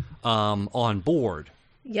Wells on board.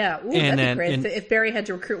 Yeah, that'd be great. If Barry had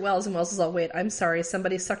to recruit Wells, and Wells is all, wait, I'm sorry,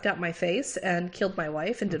 somebody sucked out my face and killed my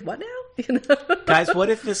wife and did what now? Guys,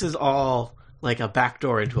 what if this is all like a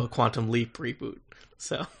backdoor into a Quantum Leap reboot?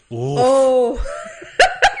 So, oh.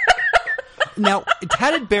 Now,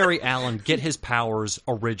 how did Barry Allen get his powers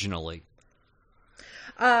originally?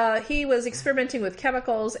 He was experimenting with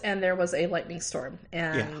chemicals, and there was a lightning storm,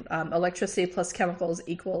 and electricity plus chemicals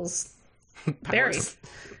equals Barry.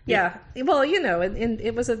 Yeah. Well,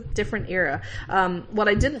 it was a different era. What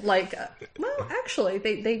I didn't like, actually,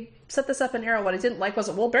 they set this up in era. What I didn't like was,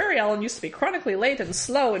 Barry Allen used to be chronically late and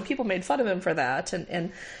slow, and people made fun of him for that.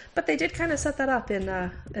 But they did kind of set that up in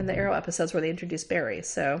the Arrow episodes where they introduced Barry.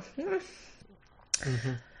 So,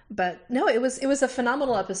 But no, it was a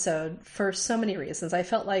phenomenal episode for so many reasons. I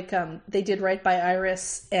felt like they did right by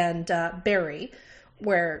Iris and Barry,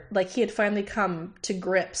 where like he had finally come to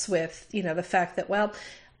grips with the fact that, well,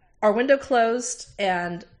 our window closed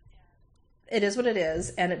and it is what it is,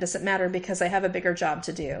 and it doesn't matter because I have a bigger job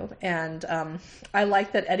to do. And I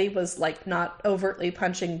like that Eddie was like not overtly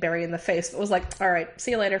punching Barry in the face, but was like, all right,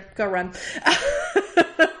 see you later, go run.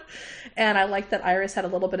 And I like that Iris had a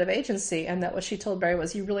little bit of agency, and that what she told Barry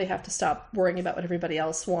was, you really have to stop worrying about what everybody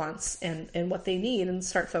else wants and what they need and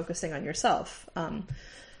start focusing on yourself.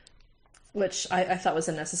 Which I thought was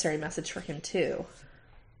a necessary message for him too.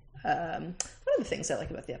 One of the things I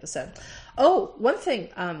like about the episode. Oh, one thing,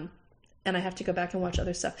 and I have to go back and watch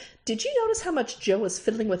other stuff. Did you notice how much Joe was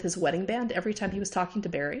fiddling with his wedding band every time he was talking to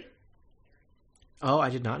Barry? Oh, I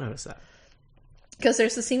did not notice that. Because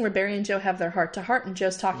there's the scene where Barry and Joe have their heart-to-heart, and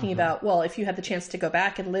Joe's talking about, well, if you had the chance to go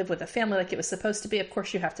back and live with a family like it was supposed to be, of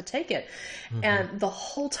course you have to take it. And the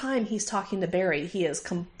whole time he's talking to Barry, he is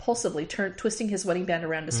compulsively twisting his wedding band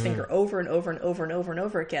around his finger over and over and over and over and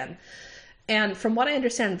over again. And from what I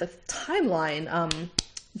understand, the timeline,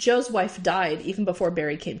 Joe's wife died even before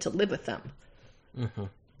Barry came to live with them.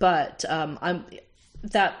 But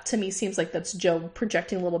that to me seems like that's Joe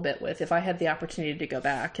projecting a little bit with, if I had the opportunity to go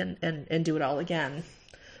back and do it all again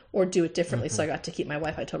or do it differently so I got to keep my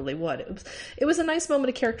wife, I totally would. It was a nice moment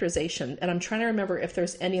of characterization, and I'm trying to remember if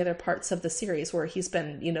there's any other parts of the series where he's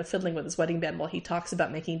been, fiddling with his wedding band while he talks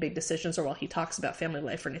about making big decisions or while he talks about family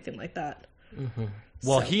life or anything like that.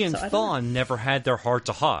 Well, he and Thawne never had their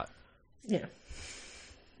heart-to-heart. Yeah.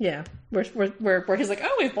 Yeah, where he's like,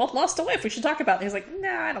 oh, we've both lost a wife. We should talk about it. And he's like,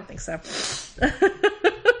 no, I don't think so.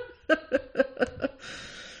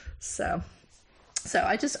 So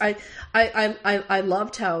I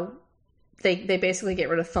loved how they basically get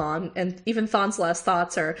rid of Thawne, and even Thawne's last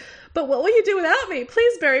thoughts are, but what will you do without me?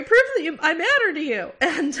 Please, Barry, prove that I matter to you.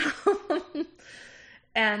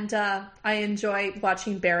 And I enjoy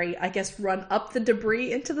watching Barry, I guess, run up the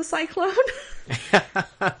debris into the cyclone.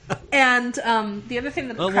 And the other thing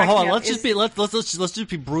that hold on, let's just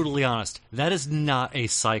be brutally honest. That is not a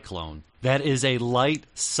cyclone. That is a light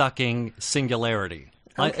sucking singularity.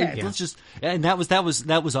 Okay. Let's just, and that was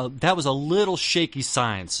a little shaky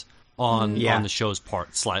science on the show's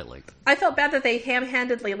part, slightly. I felt bad that they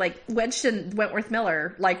ham-handedly wedged in Wentworth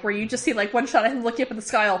Miller, where you just see one shot of him looking up at the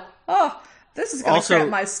sky. Oh, this is going to cramp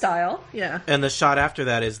my style. Yeah. And the shot after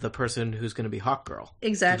that is the person who's going to be Hawkgirl.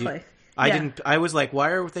 Exactly. I was like, why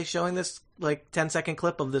are they showing this 10-second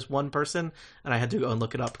clip of this one person? And I had to go and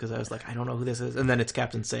look it up because I was like, I don't know who this is. And then it's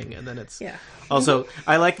Captain Singh, and then it's also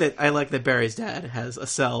I like that Barry's dad has a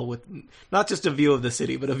cell with not just a view of the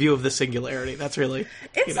city, but a view of the singularity. That's really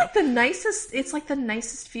the nicest. It's the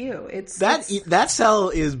nicest view. That cell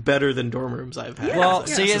is better than dorm rooms I've had. Yeah. Well,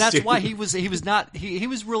 see, and that's why he was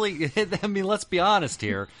really. I mean, let's be honest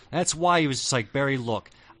here. That's why he was just like, Barry,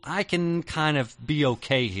 look, I can kind of be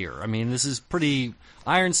okay here. I mean, this is pretty...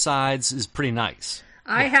 Ironsides is pretty nice.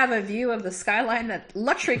 I have a view of the skyline that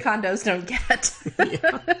luxury condos don't get.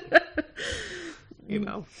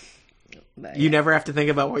 You never have to think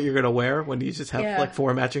about what you're going to wear when you just have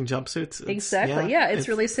 4 matching jumpsuits. Exactly. It's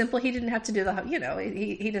really simple. He didn't have to do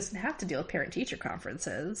he doesn't have to deal with parent-teacher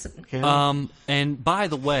conferences. Yeah. And by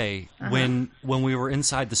the way, when we were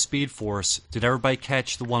inside the Speed Force, did everybody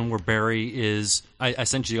catch the one where Barry is? I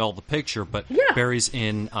sent you all the picture, but Barry's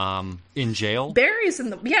in jail. Barry's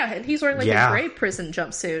in and he's wearing a gray prison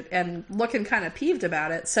jumpsuit and looking kind of peeved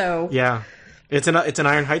about it. So yeah. It's an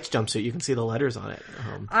Iron Heights jumpsuit. You can see the letters on it.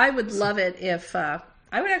 I would love it if I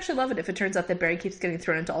would actually love it if it turns out that Barry keeps getting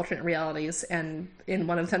thrown into alternate realities, and in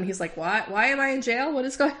one of them he's like, "Why am I in jail? What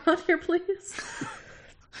is going on here, please?"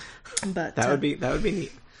 But that would be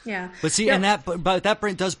neat. Yeah, but see, and that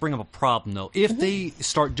does bring up a problem though. If they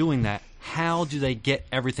start doing that, how do they get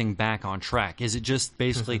everything back on track? Is it just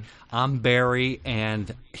basically I'm Barry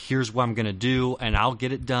and here's what I'm going to do and I'll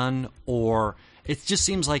get it done, or it just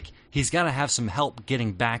seems like he's got to have some help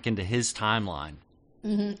getting back into his timeline.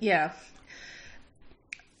 Mm-hmm. Yeah.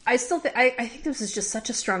 I still I think this is just such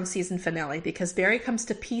a strong season finale because Barry comes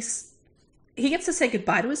to peace. He gets to say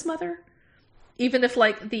goodbye to his mother. Even if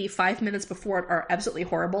the 5 minutes before it are absolutely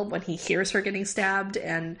horrible when he hears her getting stabbed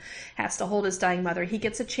and has to hold his dying mother, he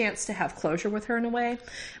gets a chance to have closure with her in a way.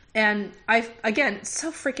 And again, so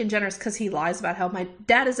freaking generous because he lies about how my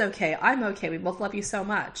dad is okay. I'm okay. We both love you so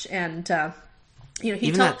much. And,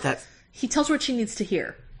 he tells her what she needs to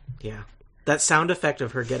hear. Yeah. That sound effect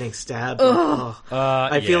of her getting stabbed.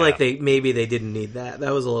 I feel like they didn't need that.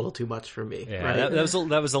 That was a little too much for me. Yeah, right?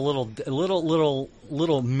 that was a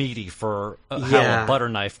little meaty for how a butter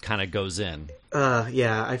knife kind of goes in.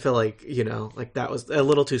 I feel like that was a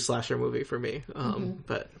little too slasher movie for me.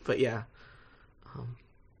 But yeah.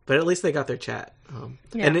 But at least they got their chat.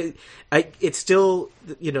 And it's still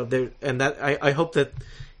there, and that I hope that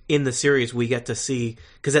in the series we get to see,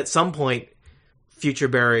 because at some point future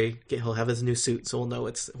Barry, he'll have his new suit, so we'll know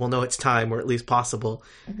it's time, or at least possible,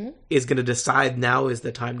 is going to decide now is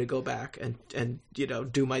the time to go back and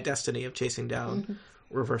do my destiny of chasing down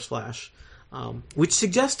Reverse Flash, which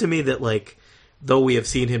suggests to me that though we have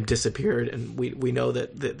seen him disappeared and we know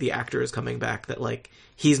that the actor is coming back, that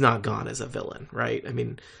he's not gone as a villain, right? I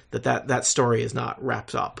mean that story is not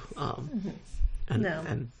wrapped up,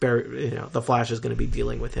 and Barry, the Flash is going to be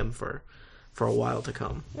dealing with him for a while to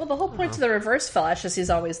come. Well, the whole point to the Reverse Flash is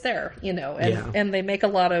he's always there, and they make a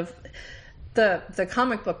lot of the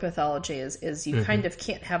comic book mythology is you kind of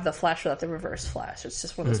can't have the Flash without the Reverse Flash. It's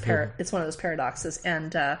just one of those it's one of those paradoxes,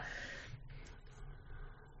 and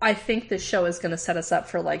I think this show is going to set us up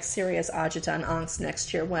for serious agita and angst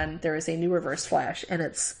next year when there is a new Reverse Flash, and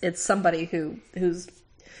it's somebody whose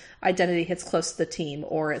identity hits close to the team,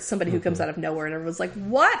 or it's somebody who comes out of nowhere and everyone's like,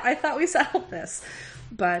 "What? I thought we settled this,"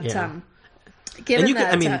 but. Given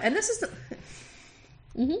and this is the...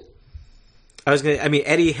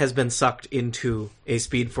 Eddie has been sucked into a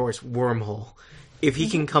Speed Force wormhole. If he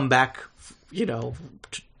can come back,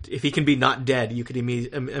 if he can be not dead, you could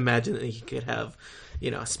imagine that he could have,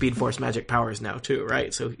 Speed Force magic powers now too,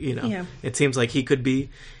 right? So it seems like he could be,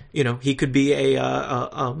 a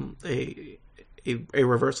a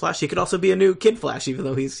Reverse Flash. He could also be a new Kid Flash, even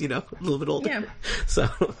though he's, a little bit older. Yeah. So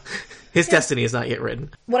his destiny is not yet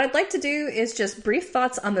written. What I'd like to do is just brief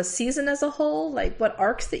thoughts on the season as a whole, like what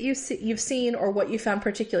arcs that you've seen, or what you found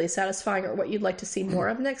particularly satisfying, or what you'd like to see more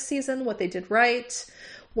of next season, what they did right,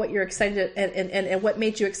 what you're excited and what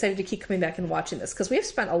made you excited to keep coming back and watching this, because we've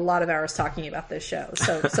spent a lot of hours talking about this show,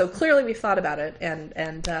 so clearly we've thought about it,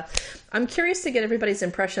 and I'm curious to get everybody's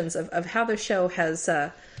impressions of how the show has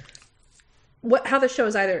how the show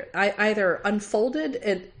has either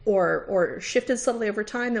unfolded or shifted subtly over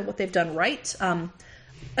time, and what they've done right.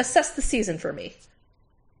 Assess the season for me.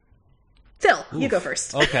 Phil, you go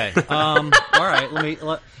first. Okay. All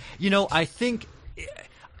right. I think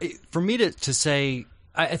for me to say,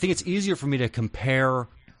 I think it's easier for me to compare,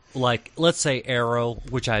 like, let's say Arrow,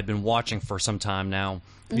 which I had been watching for some time now.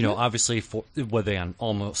 Obviously,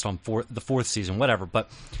 the fourth season, whatever.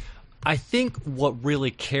 But I think what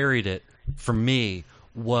really carried it for me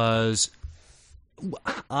was,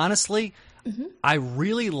 honestly, I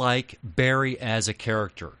really like Barry as a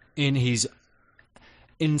character. In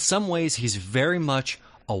some ways, he's very much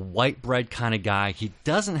a white bread kind of guy. He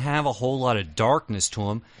doesn't have a whole lot of darkness to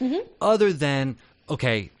him, other than,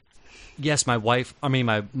 okay, yes, my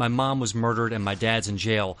mom was murdered and my dad's in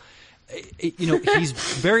jail. He's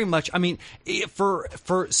very much,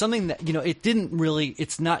 for something that, it didn't really,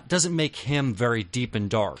 doesn't make him very deep and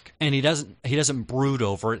dark, and he doesn't brood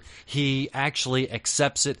over it. He actually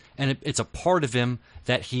accepts it, and it's a part of him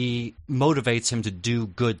that he motivates him to do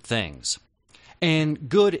good things, and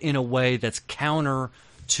good in a way that's counter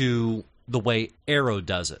to the way Arrow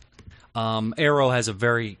does it. Arrow has a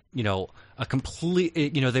very, a complete,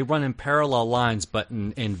 they run in parallel lines, but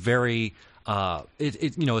in very,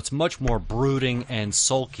 it's much more brooding and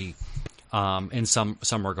sulky, in some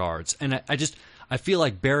regards. And I feel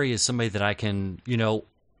like Barry is somebody that I can,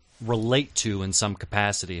 relate to in some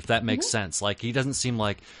capacity, if that makes sense. Like, he doesn't seem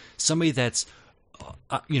like somebody that's,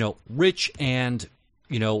 rich and,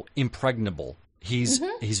 impregnable.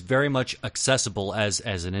 He's very much accessible as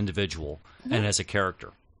an individual and as a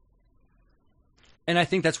character. And I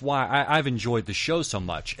think that's why I've enjoyed the show so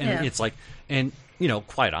much. And it's like, and,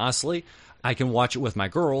 quite honestly, I can watch it with my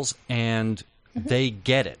girls and they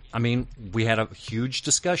get it. I mean, we had a huge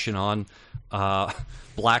discussion on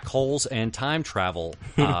black holes and time travel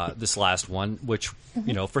this last one, which,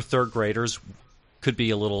 for third graders could be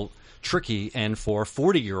a little tricky, and for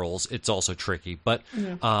 40-year-olds it's also tricky. But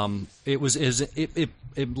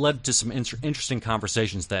it led to some interesting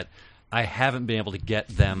conversations that I haven't been able to get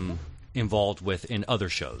them involved with in other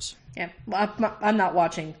shows. Yeah, well, I'm not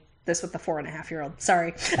watching this with the 4.5-year-old.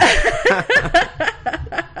 Sorry.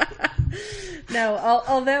 No,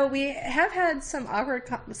 although we have had some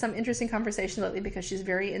interesting conversation lately, because she's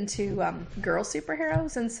very into girl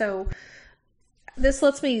superheroes, and so this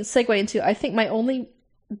lets me segue into, I think, my only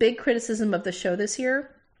big criticism of the show this year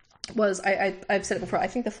was, I've said it before, I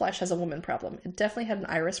think the Flash has a woman problem. It definitely had an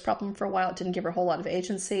Iris problem for a while. It didn't give her a whole lot of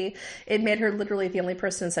agency. It made her literally the only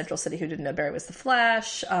person in Central City who didn't know Barry was the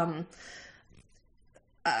Flash.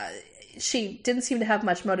 She didn't seem to have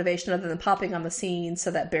much motivation other than popping on the scene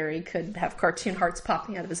so that Barry could have cartoon hearts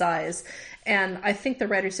popping out of his eyes. And I think the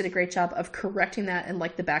writers did a great job of correcting that in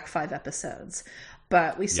like the back 5 episodes.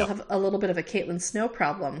 But we still have a little bit of a Caitlin Snow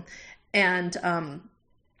problem. And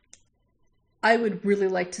I would really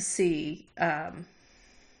like to see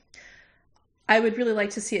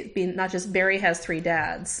it be not just Barry has 3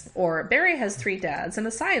 dads, or Barry has 3 dads and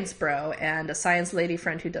a science bro and a science lady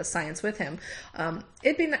friend who does science with him.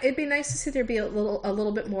 It'd be nice to see there be a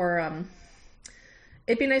little bit more.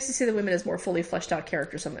 It'd be nice to see the women as more fully fleshed out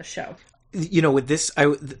characters on this show. With this,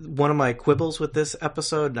 one of my quibbles with this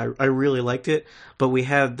episode, and I really liked it, but we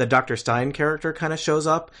have the Dr. Stein character kind of shows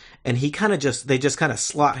up, and they just kind of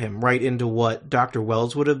slot him right into what Dr.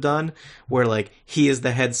 Wells would have done, where, like, he is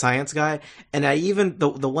the head science guy. And I even,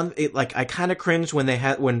 I kind of cringed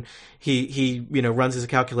when he runs his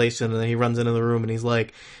calculation, and then he runs into the room and he's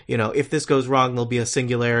like, if this goes wrong, there'll be a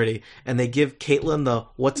singularity. And they give Caitlin the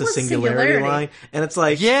what's a singularity line. And it's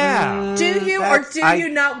like, do you or do you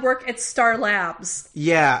not work at Star Labs?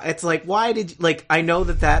 Yeah. It's like, why did, I know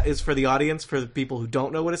that is for the audience, for the people who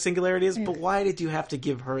don't know what a singularity is, but why did you have to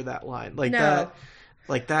give her that line? That.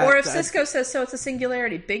 Or if Cisco says so, it's a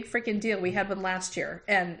singularity. Big freaking deal. We had one last year,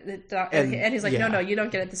 and he's like, no, you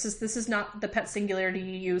don't get it. This is not the pet singularity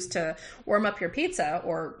you use to warm up your pizza,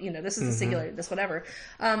 or this is the singularity. This whatever.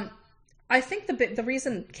 I think the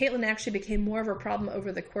reason Caitlin actually became more of a problem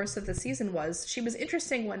over the course of the season was she was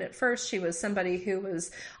interesting when at first she was somebody who was,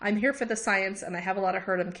 I'm here for the science and I have a lot of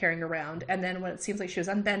hurt I'm carrying around. And then when it seems like she was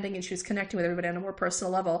unbending and she was connecting with everybody on a more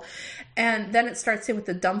personal level. And then it starts in with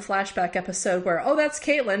the dumb flashback episode where, oh, that's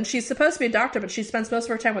Caitlin. She's supposed to be a doctor, but she spends most of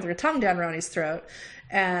her time with her tongue down Ronnie's throat.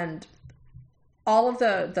 And all of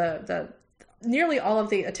nearly all of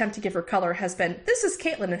the attempt to give her color has been, this is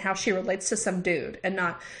Caitlin and how she relates to some dude, and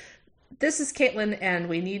not, this is Caitlin and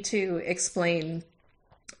we need to explain,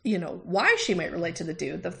 why she might relate to the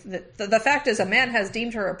dude. The fact is a man has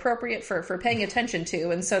deemed her appropriate for paying attention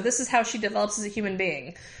to, and so this is how she develops as a human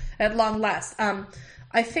being at long last.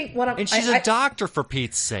 I think and she's a doctor, for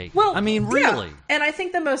Pete's sake. Well, I mean, really. Yeah. And I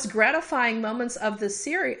think the most gratifying moments of the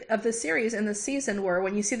series in the season were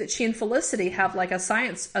when you see that she and Felicity have like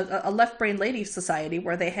a left brain lady society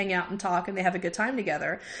where they hang out and talk and they have a good time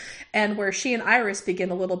together, and where she and Iris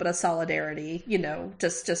begin a little bit of solidarity.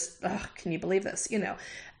 Just can you believe this?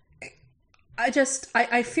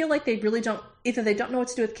 I feel like they really don't, either they don't know what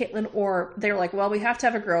to do with Caitlin, or they're like, well, we have to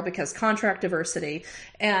have a girl because contract diversity,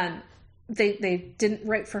 and they didn't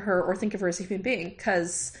write for her or think of her as a human being.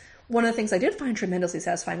 Because one of the things I did find tremendously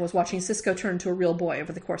satisfying was watching Cisco turn into a real boy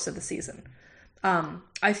over the course of the season.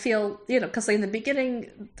 I feel, because in the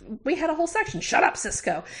beginning we had a whole section, shut up,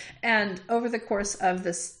 Cisco. And over the course of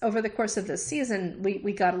this season,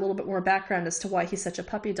 we got a little bit more background as to why he's such a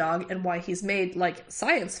puppy dog and why he's made like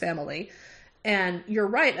Science Family. And you're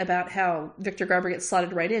right about how Victor Garber gets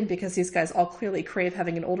slotted right in because these guys all clearly crave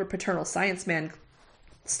having an older paternal science man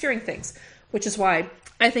steering things, which is why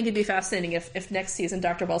I think it'd be fascinating if next season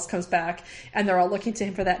Dr. Wells comes back and they're all looking to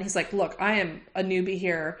him for that, and he's like, look, I am a newbie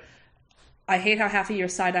here. I hate how half of you are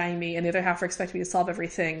side-eyeing me and the other half are expecting me to solve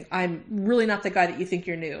everything. I'm really not the guy that you think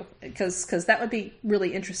you're new. Because that would be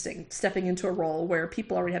really interesting, stepping into a role where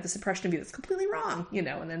people already have this impression of you that's completely wrong,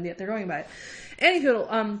 and then yet they're going by it.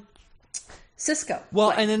 Anywho, Cisco.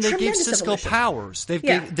 Well, and then they gave Cisco powers.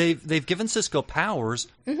 They've given Cisco powers.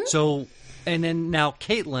 Mm-hmm. So, and then now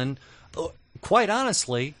Caitlin, quite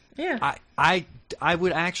honestly, I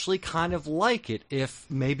would actually kind of like it if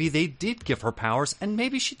maybe they did give her powers and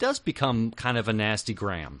maybe she does become kind of a nasty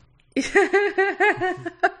Graham.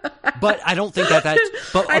 But I don't think that's.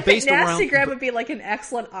 But I think Nasty Graham would be like an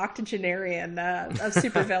excellent octogenarian of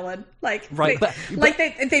supervillain. Like, right,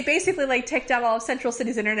 they basically like take down all of Central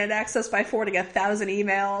City's internet access by forwarding 1,000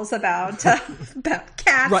 emails about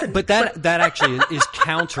cats. Right, but that actually is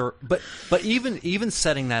counter. But even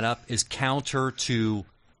setting that up is counter to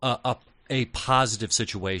a positive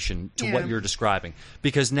situation to what you're describing,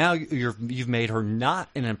 because now you've made her not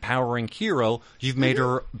an empowering hero. You've made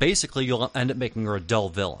her basically, you'll end up making her a dull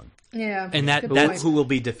villain. Yeah, and that's who will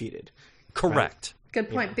be defeated. Correct. Right? Good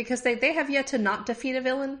point, because they have yet to not defeat a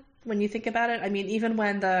villain. When you think about it, I mean, even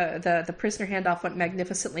when the prisoner handoff went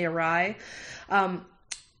magnificently awry.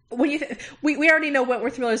 We already know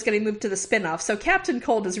Wentworth Miller is getting moved to the spinoff, so Captain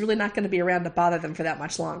Cold is really not going to be around to bother them for that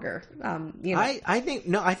much longer. I think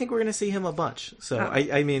we're going to see him a bunch. So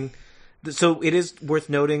I mean, so it is worth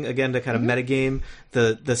noting again to kind of metagame.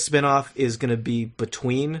 The spinoff is going to be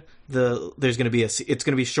between there's going to be it's going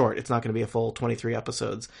to be short. It's not going to be a full 23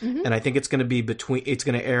 episodes, and I think it's going to be it's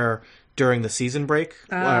going to air during the season break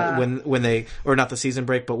when they, or not the season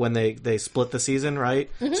break, but when they split the season, right?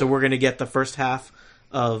 Mm-hmm. So we're going to get the first half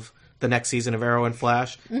of the next season of Arrow and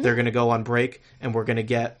Flash. Mm-hmm. They're going to go on break, and we're going to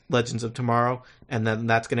get Legends of Tomorrow, and then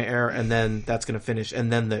that's going to air, and then that's going to finish,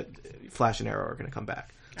 and then the Flash and Arrow are going to come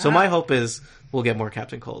back. So my hope is we'll get more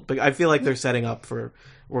Captain Cold, but I feel like they're setting up for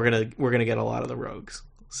we're gonna get a lot of the Rogues.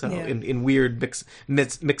 So in weird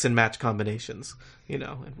mix and match combinations,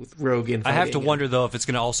 with Rogue in. I have to wonder though if it's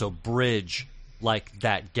going to also bridge like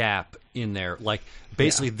that gap in there. Like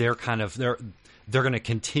basically they're kind of they're going to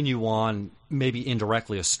continue on, maybe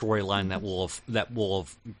indirectly, a storyline that will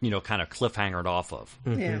have kind of cliffhangered off of.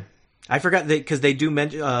 Mm-hmm. Yeah, I forgot because they do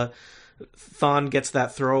mention Thawne gets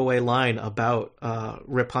that throwaway line about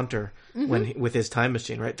Rip Hunter with his time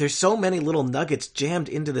machine. Right, there's so many little nuggets jammed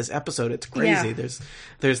into this episode. It's crazy. Yeah.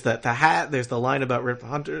 There's the hat. There's the line about Rip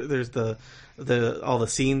Hunter. There's the all the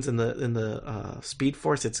scenes in the Speed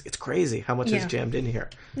Force. It's crazy how much is jammed in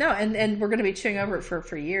here. No, and we're going to be chewing over it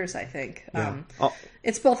for years, I think. Yeah.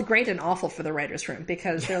 It's both great and awful for the writers' room,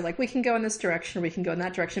 because they're like, we can go in this direction, or we can go in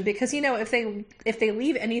that direction. Because if they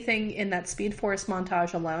leave anything in that Speed Force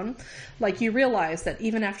montage alone, like, you realize that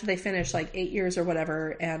even after they finish like 8 years or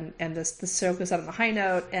whatever, and this show goes out on a high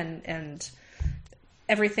note, and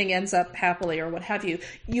everything ends up happily or what have you.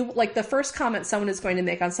 You like the first comment someone is going to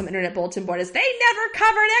make on some internet bulletin board is, they never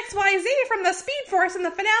covered XYZ from the Speed Force in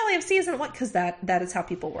the finale of season 1, because that is how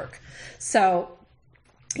people work. So,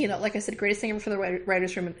 like I said, greatest thing ever for the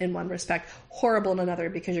writers' room in one respect, horrible in another,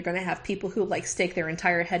 because you're going to have people who like stake their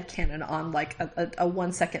entire headcanon on like a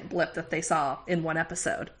 1 second blip that they saw in one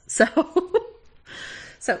episode. So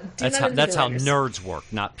that's how nerds work,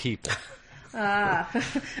 not people.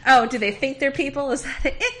 Oh, do they think they're people? Is that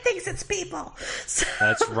it thinks it's people? So,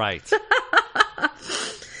 that's right.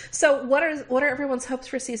 So what are everyone's hopes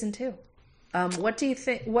for season 2? What do you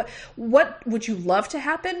think? What would you love to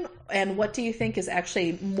happen, and what do you think is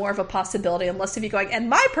actually more of a possibility? Unless if you going, and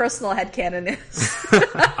my personal headcanon is,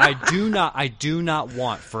 I do not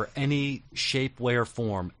want for any shape, way, or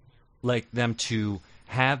form like them to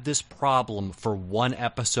have this problem for one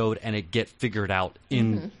episode and it get figured out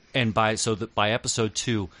in and by episode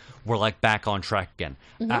 2 we're like back on track again.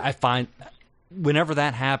 I find whenever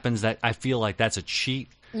that happens, that I feel like that's a cheat.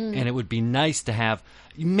 And it would be nice to have,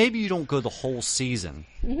 maybe you don't go the whole season,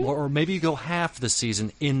 or maybe you go half the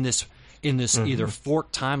season in this either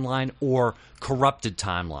forked timeline or corrupted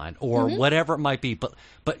timeline or whatever it might be. But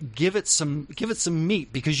give it some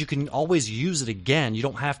meat, because you can always use it again. You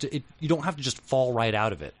don't have to just fall right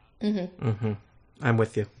out of it. I'm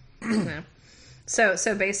with you.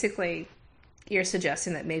 So basically, you're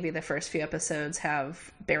suggesting that maybe the first few episodes have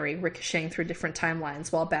Barry ricocheting through different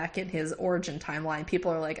timelines, while back in his origin timeline,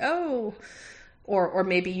 people are like, oh, or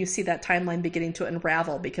maybe you see that timeline beginning to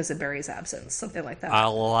unravel because of Barry's absence, something like that.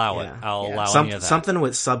 I'll allow it. I'll allow any of that. Something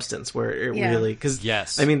with substance where it really, because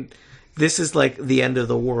yes, I mean, this is like the end of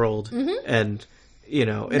the world, and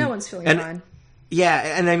no one's feeling fine.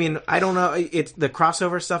 Yeah, and I mean, I don't know. It's the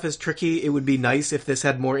crossover stuff is tricky. It would be nice if this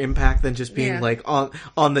had more impact than just being like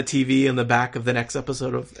on the TV in the back of the next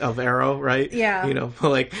episode of Arrow, right? Yeah,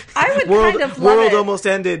 like I would world, kind of love world it. almost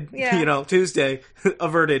ended. Yeah. Tuesday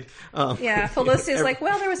averted. Felicity's like,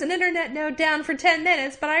 well, there was an internet node down for 10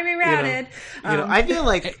 minutes, but I rerouted. I feel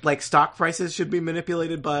like stock prices should be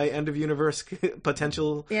manipulated by end of universe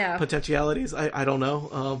potentialities. I don't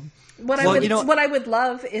know. What I would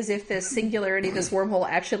love is if this singularity, this wormhole,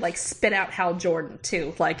 actually like spit out Hal Jordan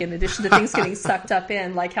too. Like in addition to things getting sucked up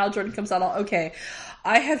in, like Hal Jordan comes out all okay.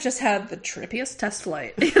 I have just had the trippiest test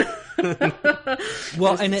flight.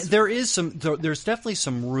 Well, and there's definitely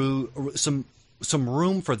some room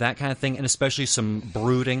for that kind of thing, and especially some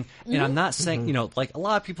brooding. And I'm not saying, like a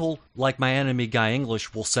lot of people, like my enemy Guy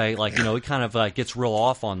English, will say, like, he kind of like gets real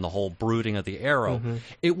off on the whole brooding of the Arrow.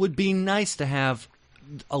 It would be nice to have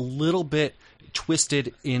a little bit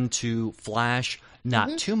twisted into Flash,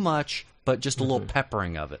 not too much, but just a little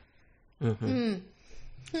peppering of it.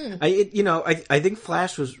 I think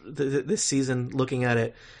Flash was this season. Looking at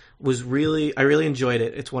it, I really enjoyed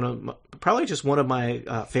it. It's probably just one of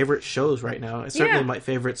my favorite shows right now. It's certainly my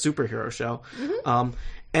favorite superhero show.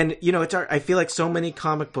 And I feel like so many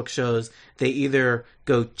comic book shows, they either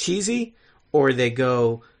go cheesy or they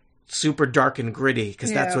go super dark and gritty,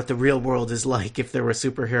 because that's what the real world is like if there were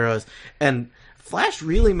superheroes. And Flash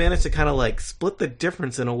really managed to kind of like split the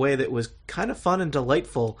difference in a way that was kind of fun and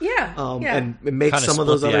delightful. And it makes kind of some of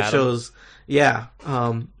those other shows.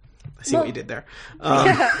 I see what you did there.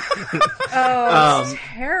 It's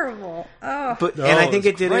terrible. And I think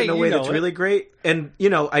it did it in a way that's really great. And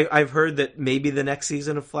I've heard that maybe the next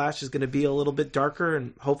season of Flash is going to be a little bit darker,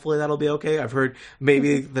 and hopefully that'll be okay. I've heard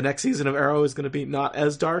maybe the next season of Arrow is going to be not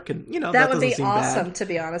as dark, and that would be awesome bad. To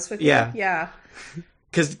be honest with you. Yeah.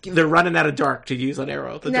 Because they're running out of dark to use on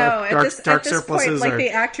Arrow. Dark surpluses point, like the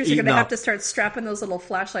actors are going to have up. to start strapping those little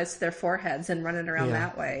flashlights to their foreheads and running around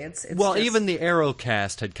that way. It's even the Arrow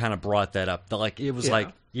cast had kind of brought that up. Like it was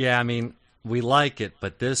I mean, we like it,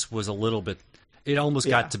 but this was a little bit. It almost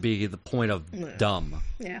got to be the point of dumb.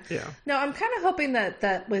 Yeah. No, I'm kind of hoping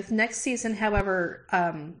that with next season, however.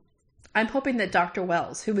 I'm hoping that Dr.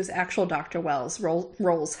 Wells, who was actual Dr. Wells,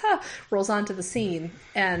 rolls onto the scene,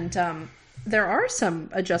 and there are some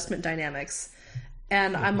adjustment dynamics.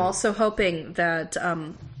 And I'm also hoping that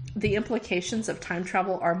the implications of time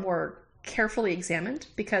travel are more carefully examined,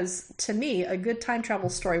 because to me, a good time travel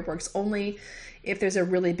story works only if there's a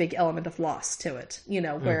really big element of loss to it,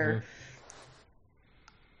 where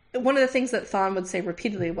one of the things that Thawne would say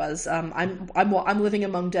repeatedly was, I'm living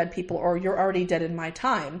among dead people, or you're already dead in my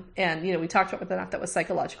time. And, we talked about whether or not that was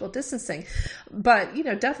psychological distancing. But,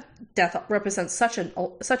 death represents such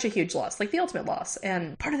a huge loss, like the ultimate loss.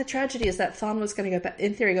 And part of the tragedy is that Thawne was going to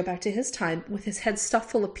go back to his time with his head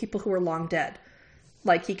stuffed full of people who were long dead.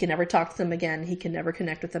 Like, he can never talk to them again. He can never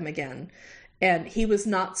connect with them again. And he was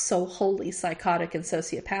not so wholly psychotic and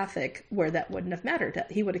sociopathic where that wouldn't have mattered.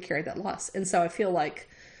 He would have carried that loss. And so I feel like,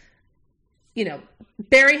 you know,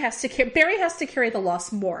 Barry has to carry the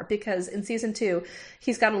loss more, because in season 2,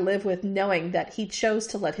 he's got to live with knowing that he chose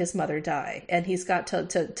to let his mother die, and he's got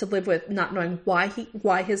to live with not knowing why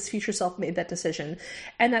his future self made that decision,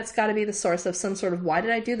 and that's got to be the source of some sort of, why did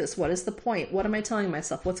I do this? What is the point? What am I telling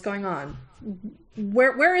myself? What's going on?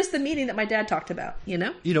 Where is the meaning that my dad talked about? You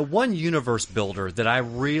know, one universe builder that I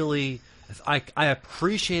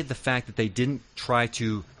appreciate the fact that they didn't try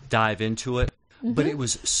to dive into it, but it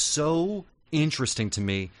was so interesting to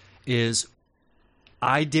me is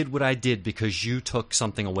I did what I did because you took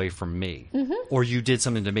something away from me, or you did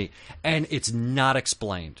something to me, and it's not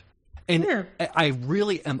explained. And I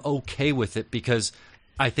really am okay with it, because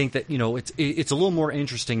I think that, you know, it's a little more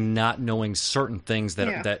interesting not knowing certain things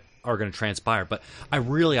that are going to transpire. But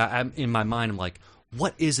I'm in my mind, I'm like,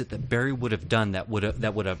 what is it that Barry would have done that would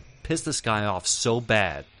have pissed this guy off so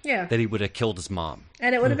bad that he would have killed his mom?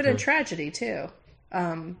 And it would have been a tragedy too.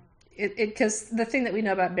 Because the thing that we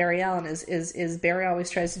know about Barry Allen is Barry always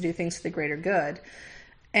tries to do things for the greater good,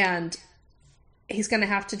 and he's going to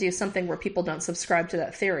have to do something where people don't subscribe to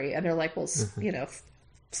that theory, and they're like, well, you know,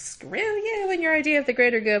 screw you and your idea of the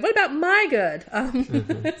greater good. What about my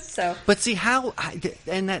good? So, but see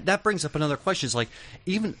and that brings up another question. Is like,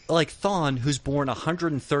 even like Thawne, who's born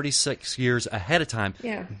 136 years ahead of time.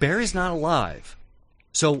 Yeah, Barry's not alive,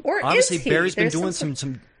 so or obviously Barry's been doing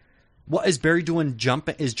some. What is Barry doing?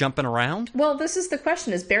 Jumping around? Well, this is the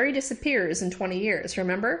question: is Barry disappears in 20 years?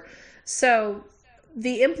 Remember, so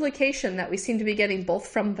the implication that we seem to be getting both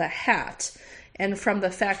from the hat and from the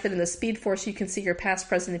fact that in the Speed Force you can see your past,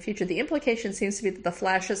 present, and future, the implication seems to be that the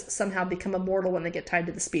Flashes somehow become immortal when they get tied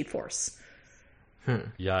to the Speed Force.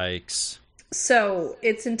 Yikes. So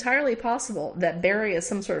it's entirely possible that Barry is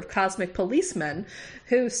some sort of cosmic policeman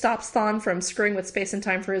who stops Thawne from screwing with space and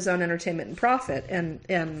time for his own entertainment and profit,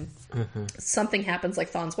 and something happens,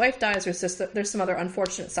 like Thawne's wife dies, or there's some other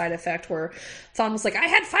unfortunate side effect where Thawne was like, I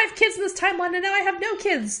had 5 kids in this timeline and now I have no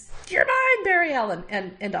kids. You're mine, Barry Allen.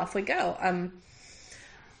 And off we go.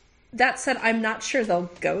 That said, I'm not sure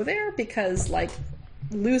they'll go there, because, like,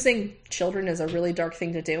 losing children is a really dark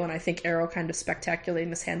thing to do, and I think Arrow kind of spectacularly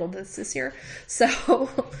mishandled this year. So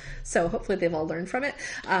hopefully they've all learned from it.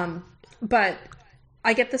 But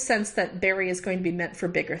I get the sense that Barry is going to be meant for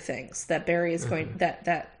bigger things. That Barry is going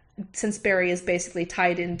that since Barry is basically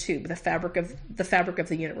tied into the fabric of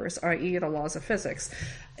the universe, i.e., the laws of physics,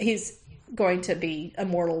 he's going to be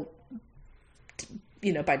immortal,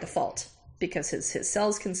 you know, by default, because his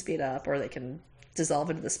cells can speed up, or they can dissolve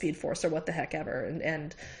into the Speed Force, or what the heck ever.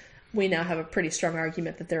 And we now have a pretty strong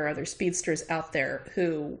argument that there are other speedsters out there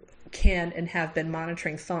who can and have been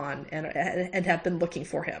monitoring Thawne and have been looking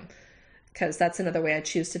for him. Because that's another way I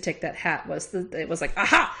choose to take that hat, it was like,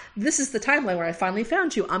 aha, this is the timeline where I finally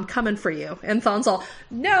found you. I'm coming for you. And Thawne's all,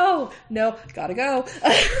 no, gotta go.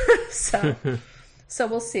 So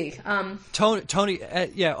we'll see. Tony,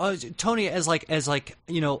 Tony, as like,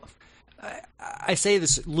 you know, I say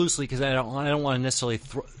this loosely because I don't want to necessarily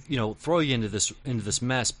throw you into this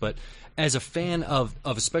mess, but as a fan of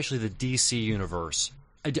especially the DC universe,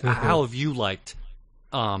 how have you liked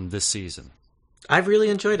this season? I've really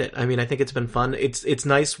enjoyed it. I mean, I think it's been fun. It's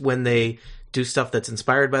nice when they do stuff that's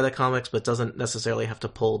inspired by the comics, but doesn't necessarily have to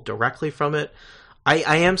pull directly from it.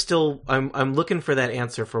 I'm looking for that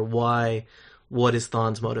answer for why. What is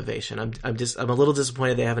Thawne's motivation? I'm a little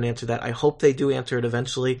disappointed they haven't answered that. I hope they do answer it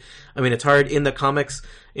eventually. I mean, it's hard in the comics.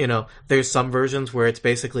 You know, there's some versions where it's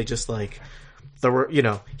basically just like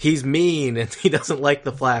he's mean and he doesn't like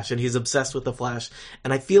the Flash and he's obsessed with the Flash.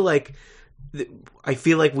 And I feel like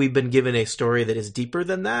we've been given a story that is deeper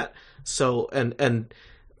than that. So and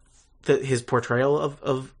his portrayal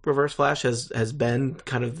of Reverse Flash has been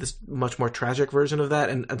kind of this much more tragic version of that.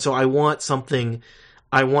 And so I want something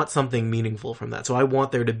meaningful from that. So I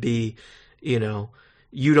want there to be, you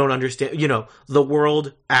don't understand, the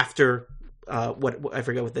world after, what I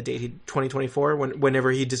forget what the date, 2024,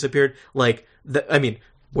 whenever he disappeared,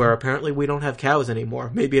 where apparently we don't have cows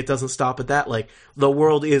anymore. Maybe it doesn't stop at that. Like, the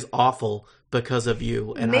world is awful because of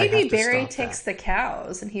you, and maybe I have to Barry stop takes that. the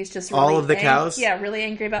cows, and he's just really all of the cows. Yeah, really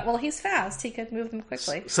angry about. Well, he's fast; he could move them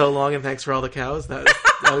quickly. So long, and thanks for all the cows. That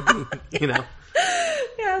would be,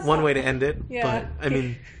 yeah, one way to end it. Yeah. But I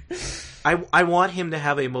mean, I want him to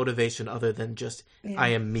have a motivation other than just I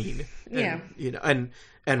am mean. And,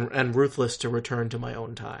 and ruthless to return to my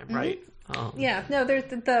own time, right? No, there's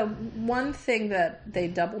the one thing that they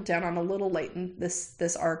doubled down on a little late in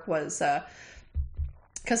this arc was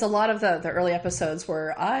because a lot of the early episodes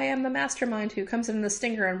were, I am the mastermind who comes in the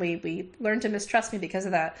stinger, and we learn to mistrust me because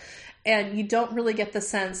of that. And you don't really get the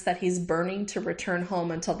sense that he's burning to return home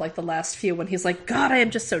until like the last few, when he's like, God, I am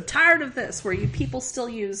just so tired of this, where you people still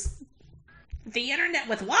use the internet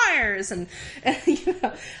with wires and you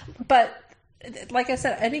know. But like I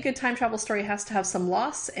said, any good time travel story has to have some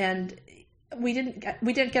loss, and we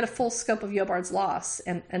didn't get a full scope of Yobard's loss,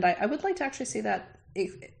 and I would like to actually see that.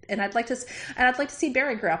 And I'd like to see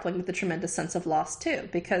Barry grappling with the tremendous sense of loss too,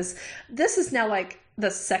 because this is now like the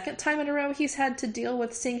second time in a row he's had to deal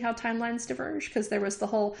with seeing how timelines diverge. Because there was the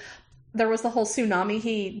whole tsunami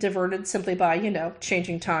he diverted simply by, you know,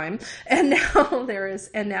 changing time, and now there is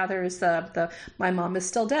the my mom is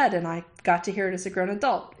still dead, and I got to hear it as a grown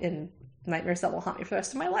adult in nightmares that will haunt me for the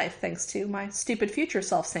rest of my life, thanks to my stupid future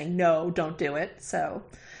self saying no, don't do it. So.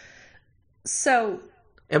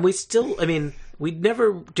 And we still, I mean,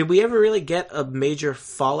 did we ever really get a major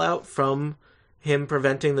fallout from him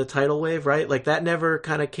preventing the tidal wave, right? Like, that never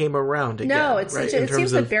kind of came around again. No, it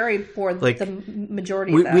seems that Barry bore like, the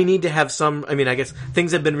majority of that. We need to have some, I mean, I guess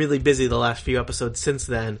things have been really busy the last few episodes since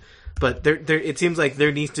then, but there it seems like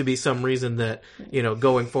there needs to be some reason that, you know,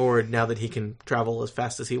 going forward, now that he can travel as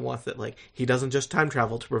fast as he wants, that, like, he doesn't just time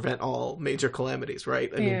travel to prevent all major calamities, right?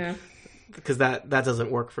 I mean, because that doesn't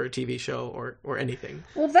work for a TV show or anything.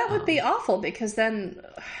 Well, that would be awful, because then,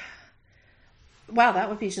 wow, that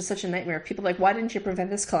would be just such a nightmare. People are like, why didn't you prevent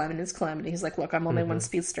this calamity? He's like, look, I'm only one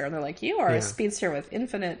speedster. And they're like, you are a speedster with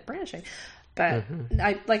infinite branching. But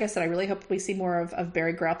like I said, I really hope we see more of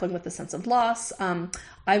Barry grappling with the sense of loss.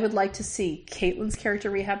 I would like to see Caitlin's character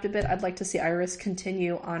rehabbed a bit. I'd like to see Iris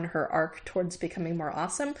continue on her arc towards becoming more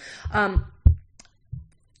awesome.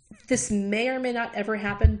 This may or may not ever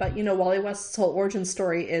happen, but, you know, Wally West's whole origin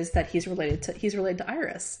story is that he's related to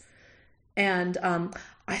Iris. And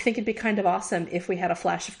I think it'd be kind of awesome if we had a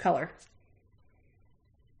flash of color,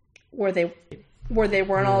 where they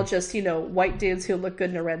weren't all just, you know, white dudes who look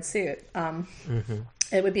good in a red suit.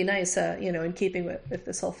 It would be nice, you know, in keeping with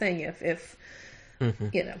this whole thing, if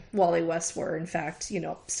you know, Wally West were in fact, you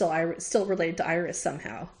know, still related to Iris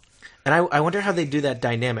somehow. And I wonder how they do that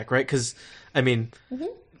dynamic, right? Because I mean.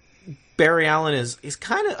 Barry Allen is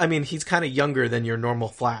kind of, I mean, he's kind of younger than your normal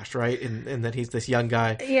Flash, right? In that he's this young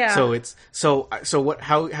guy. Yeah. So it's so what?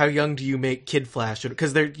 How young do you make Kid Flash?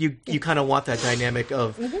 Because you kind of want that dynamic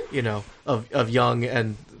of you know of young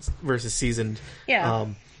and versus seasoned. Yeah.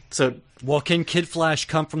 Well, can Kid Flash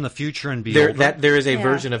come from the future and be older? There is a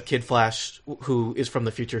version of Kid Flash who is from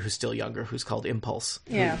the future who's still younger, who's called Impulse.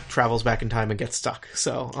 Yeah. Who travels back in time and gets stuck.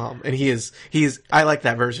 So, and he's I like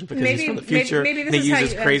that version because he's from the future. Maybe and he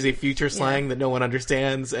uses crazy future slang that no one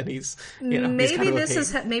understands, and he's, you know, maybe this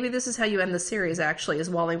is how you end the series, actually, is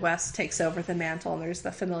Wally West takes over the mantle and there's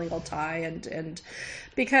the familial tie and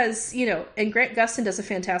because, you know, and Grant Gustin does a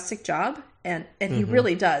fantastic job and he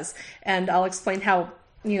really does. And I'll explain how.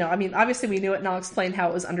 You know, I mean, obviously we knew it, and I'll explain how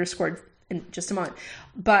it was underscored in just a moment.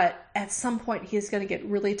 But at some point, he's going to get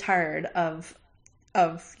really tired of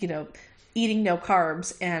you know, eating no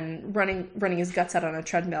carbs and running his guts out on a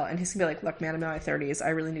treadmill, and he's going to be like, "Look, man, I'm in my 30s. I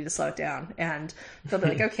really need to slow it down." And they'll be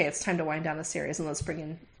like, "Okay, it's time to wind down the series, and let's bring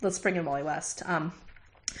in Wally West."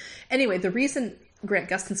 Anyway, the reason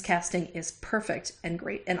Grant Gustin's casting is perfect and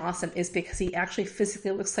great and awesome is because he actually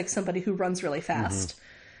physically looks like somebody who runs really fast.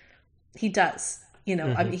 He does. You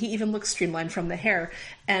know, I mean, he even looks streamlined from the hair.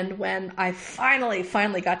 And when I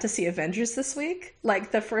finally got to see Avengers this week,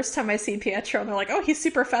 like the first time I see Pietro, and they're like, "Oh, he's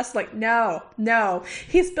super fast." I'm like, no,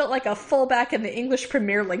 he's built like a fullback in the English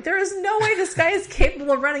Premier League. There is no way this guy is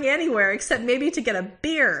capable of running anywhere except maybe to get a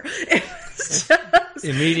beer.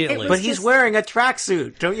 Immediately. But he's wearing a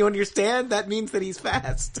tracksuit. Don't you understand? That means that he's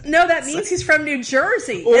fast. No, that means he's from New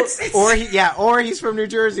Jersey. Or he's from New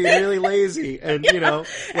Jersey, really lazy, and you know,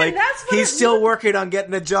 like he's still working on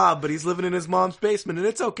getting a job, but he's living in his mom's basement, and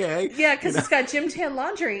it's okay. Yeah, because he's got Jim Tan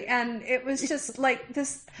Laundry, and it was just like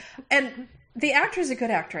this, and. The actor's a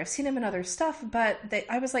good actor. I've seen him in other stuff, but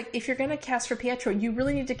I was like, if you're going to cast for Pietro, you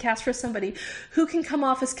really need to cast for somebody who can come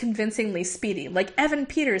off as convincingly speedy. Like, Evan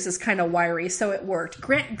Peters is kind of wiry, so it worked.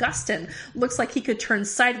 Grant Gustin looks like he could turn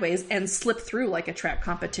sideways and slip through like a track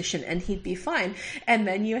competition, and he'd be fine. And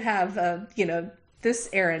then you have, you know, this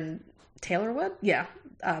Aaron Taylorwood? Yeah.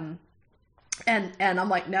 And I'm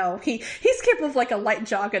like, no, he's capable of like a light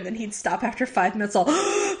jog, and then he'd stop after 5 minutes all...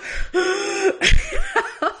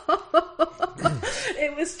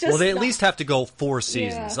 it's just well, they at least have to go 4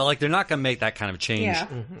 seasons. So, like, they're not going to make that kind of change.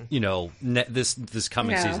 You know, this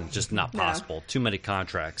coming season, just not possible. No. Too many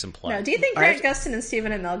contracts in play. No. Do you think Grant Gustin and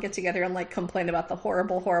Stephen Amell get together and like complain about the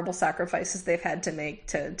horrible sacrifices they've had to make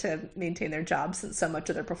to maintain their jobs, since so much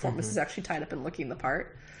of their performance is actually tied up in looking the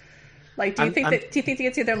part? Like, do you think they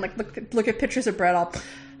get together and like look at pictures of bread?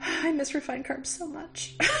 I miss refined carbs so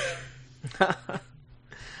much.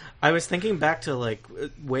 I was thinking back to like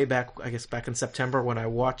way back, I guess back in September when I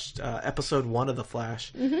watched episode 1 of The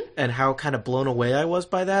Flash, and how kind of blown away I was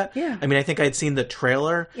by that. Yeah. I mean, I think I'd seen the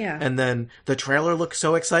trailer, and then the trailer looked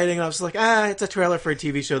so exciting, and I was like, it's a trailer for a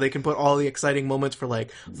TV show. They can put all the exciting moments for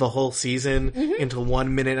like the whole season into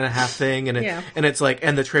 1 minute and a half thing, and and it's like,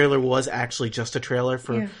 and the trailer was actually just a trailer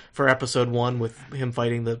for episode 1 with him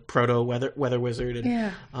fighting the proto weather wizard,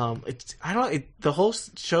 and the whole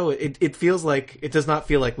show it feels like, it does not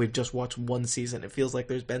feel like we've just watched one season. It feels like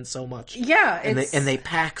there's been so much. Yeah, and they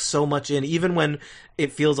pack so much in, even when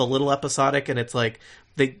it feels a little episodic. And it's like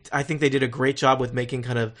I think they did a great job with making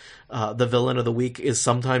kind of the villain of the week is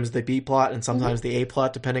sometimes the B plot and sometimes the A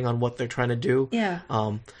plot, depending on what they're trying to do. Yeah.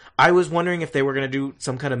 I was wondering if they were going to do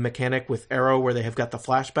some kind of mechanic with Arrow where they have got the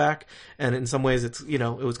flashback, and in some ways it's, you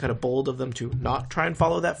know, it was kind of bold of them to not try and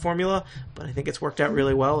follow that formula, but I think it's worked out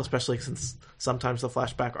really well, especially since sometimes the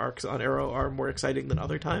flashback arcs on Arrow are more exciting than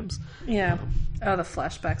other times. Yeah. The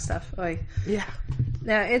flashback stuff. Oy. Yeah.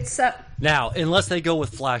 Yeah, it's now, unless they go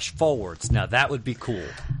with flash forwards, now that would be cool.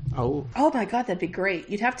 Oh my god, that'd be great.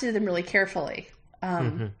 You'd have to do them really carefully.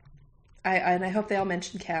 I hope they all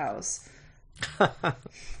mention cows.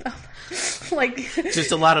 Like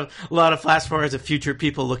just a lot of flash forwards of future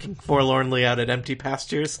people looking forlornly out at empty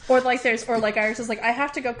pastures, or like Iris is like, I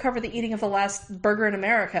have to go cover the eating of the last burger in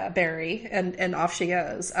America, Barry, and off she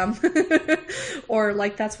goes. Or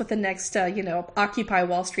like that's what the next Occupy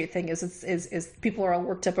Wall Street thing is people are all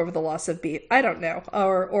worked up over the loss of beef. I don't know,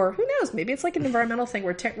 or who knows, maybe it's like an environmental thing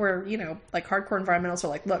where like hardcore environmentalists are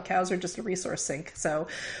like, look, cows are just a resource sink, so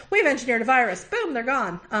we've engineered a virus, boom, they're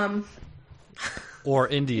gone. Or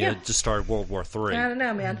India just started World War III. I don't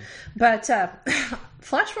know, man. But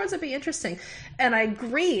flash forwards would be interesting. And I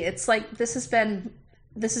agree. It's like this has been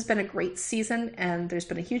a great season, and there's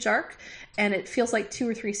been a huge arc, and it feels like 2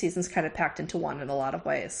 or 3 seasons kind of packed into one in a lot of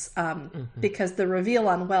ways. Because the reveal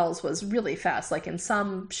on Wells was really fast. Like in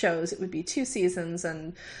some shows, it would be 2 seasons,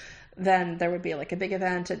 and then there would be like a big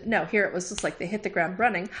event. And no, here it was just like they hit the ground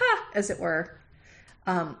running, as it were.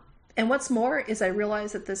 And what's more is I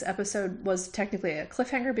realized that this episode was technically a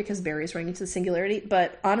cliffhanger because Barry's running into the singularity.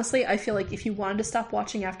 But honestly, I feel like if you wanted to stop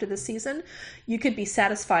watching after this season, you could be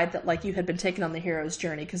satisfied that like you had been taken on the hero's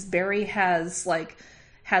journey, because Barry has like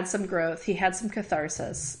had some growth, he had some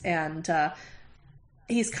catharsis, and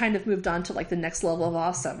he's kind of moved on to like the next level of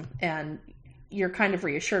awesome. And you're kind of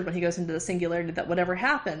reassured when he goes into the singularity that whatever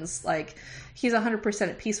happens, like he's 100%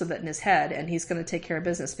 at peace with it in his head, and he's going to take care of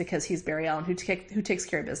business because he's Barry Allen who takes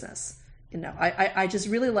care of business. I just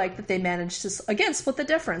really like that they managed to, again, split the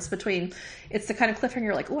difference between it's the kind of cliffhanger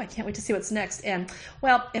you're like, oh, I can't wait to see what's next. And,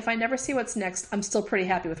 well, if I never see what's next, I'm still pretty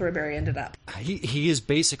happy with where Barry ended up. He is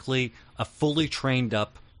basically a fully trained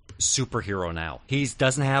up superhero now. He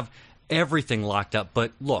doesn't have everything locked up,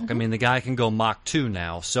 but look, I mean, the guy can go Mach 2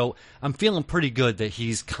 now, so I'm feeling pretty good that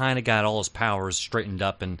he's kind of got all his powers straightened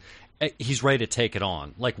up, and he's ready to take it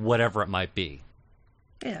on, like whatever it might be.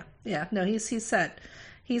 Yeah, no, he's set.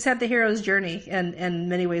 He's had the hero's journey, and in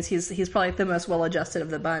many ways he's probably the most well-adjusted of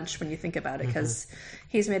the bunch when you think about it, because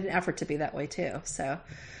he's made an effort to be that way too. So,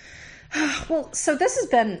 so this has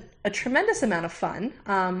been a tremendous amount of fun.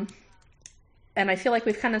 And I feel like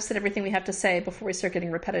we've kind of said everything we have to say before we start getting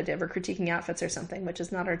repetitive or critiquing outfits or something, which is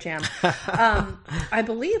not our jam. I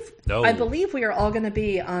believe we are all going to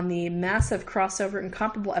be on the massive crossover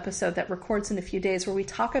incomparable episode that records in a few days, where we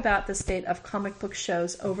talk about the state of comic book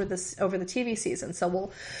shows over the TV season. So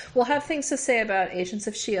we'll have things to say about Agents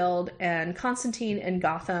of S.H.I.E.L.D. and Constantine and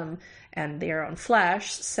Gotham and their own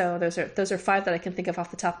Flash. So those are 5 that I can think of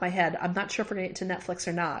off the top of my head. I'm not sure if we're going to get to Netflix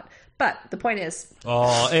or not. But the point is...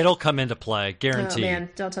 Oh, it'll come into play, guaranteed. Oh, man,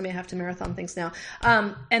 don't tell me I have to marathon things now.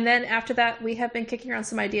 And then after that, we have been kicking around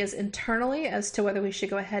some ideas internally as to whether we should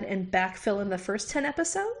go ahead and backfill in the first 10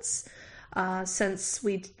 episodes, since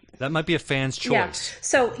we... That might be a fan's choice. Yeah.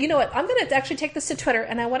 So, you know what? I'm going to actually take this to Twitter,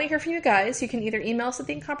 and I want to hear from you guys. You can either email us at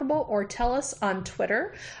The Incomparable or tell us on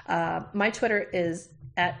Twitter. My Twitter is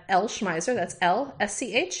at L Schmeiser. That's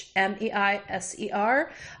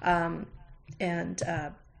L-S-C-H-M-E-I-S-E-R.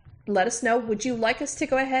 let us know. Would you like us to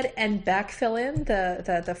go ahead and backfill in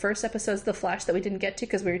the first episodes of The Flash that we didn't get to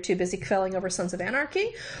because we were too busy filling over Sons of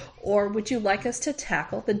Anarchy? Or would you like us to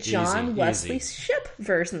tackle the John Wesley Shipp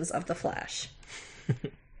versions of The Flash?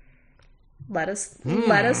 Let us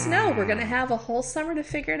know. We're going to have a whole summer to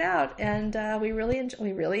figure it out, and we really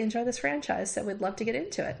enjoy this franchise, so we'd love to get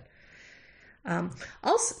into it.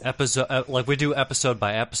 Also, episode like we do episode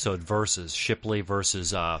by episode versus Shipley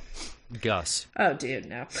versus Gus. Oh, dude,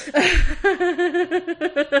 no.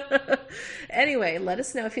 Anyway, let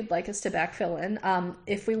us know if you'd like us to backfill in.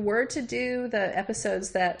 If we were to do the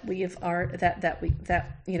episodes that we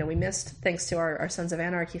missed thanks to our Sons of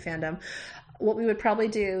Anarchy fandom, what we would probably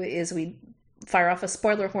do is we'd fire off a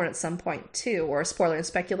spoiler horn at some point too, or a spoiler and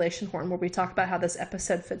speculation horn, where we talk about how this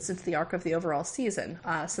episode fits into the arc of the overall season,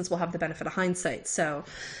 since we'll have the benefit of hindsight. So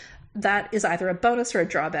that is either a bonus or a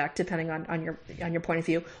drawback, depending on your point of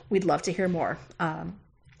view. We'd love to hear more.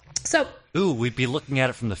 We'd be looking at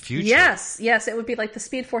it from the future. Yes, it would be like the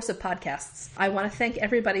Speed Force of podcasts. I want to thank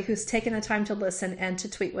everybody who's taken the time to listen and to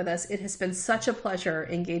tweet with us. It has been such a pleasure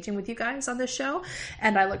engaging with you guys on this show,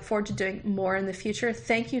 and I look forward to doing more in the future.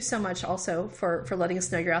 Thank you so much also for letting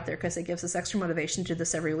us know you're out there, because it gives us extra motivation to do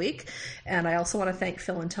this every week. And I also want to thank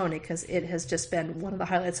Phil and Tony, because it has just been one of the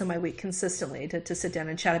highlights of my week consistently to sit down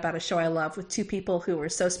and chat about a show I love with two people who are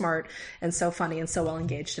so smart and so funny and so well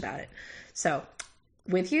engaged about it. So,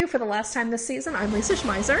 with you for the last time this season, I'm Lisa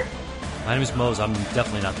Schmeiser. My name is Moz. I'm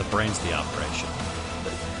definitely not the brains of the operation.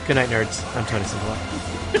 Good night, nerds. I'm Tony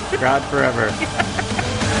Sindelar. Rod forever.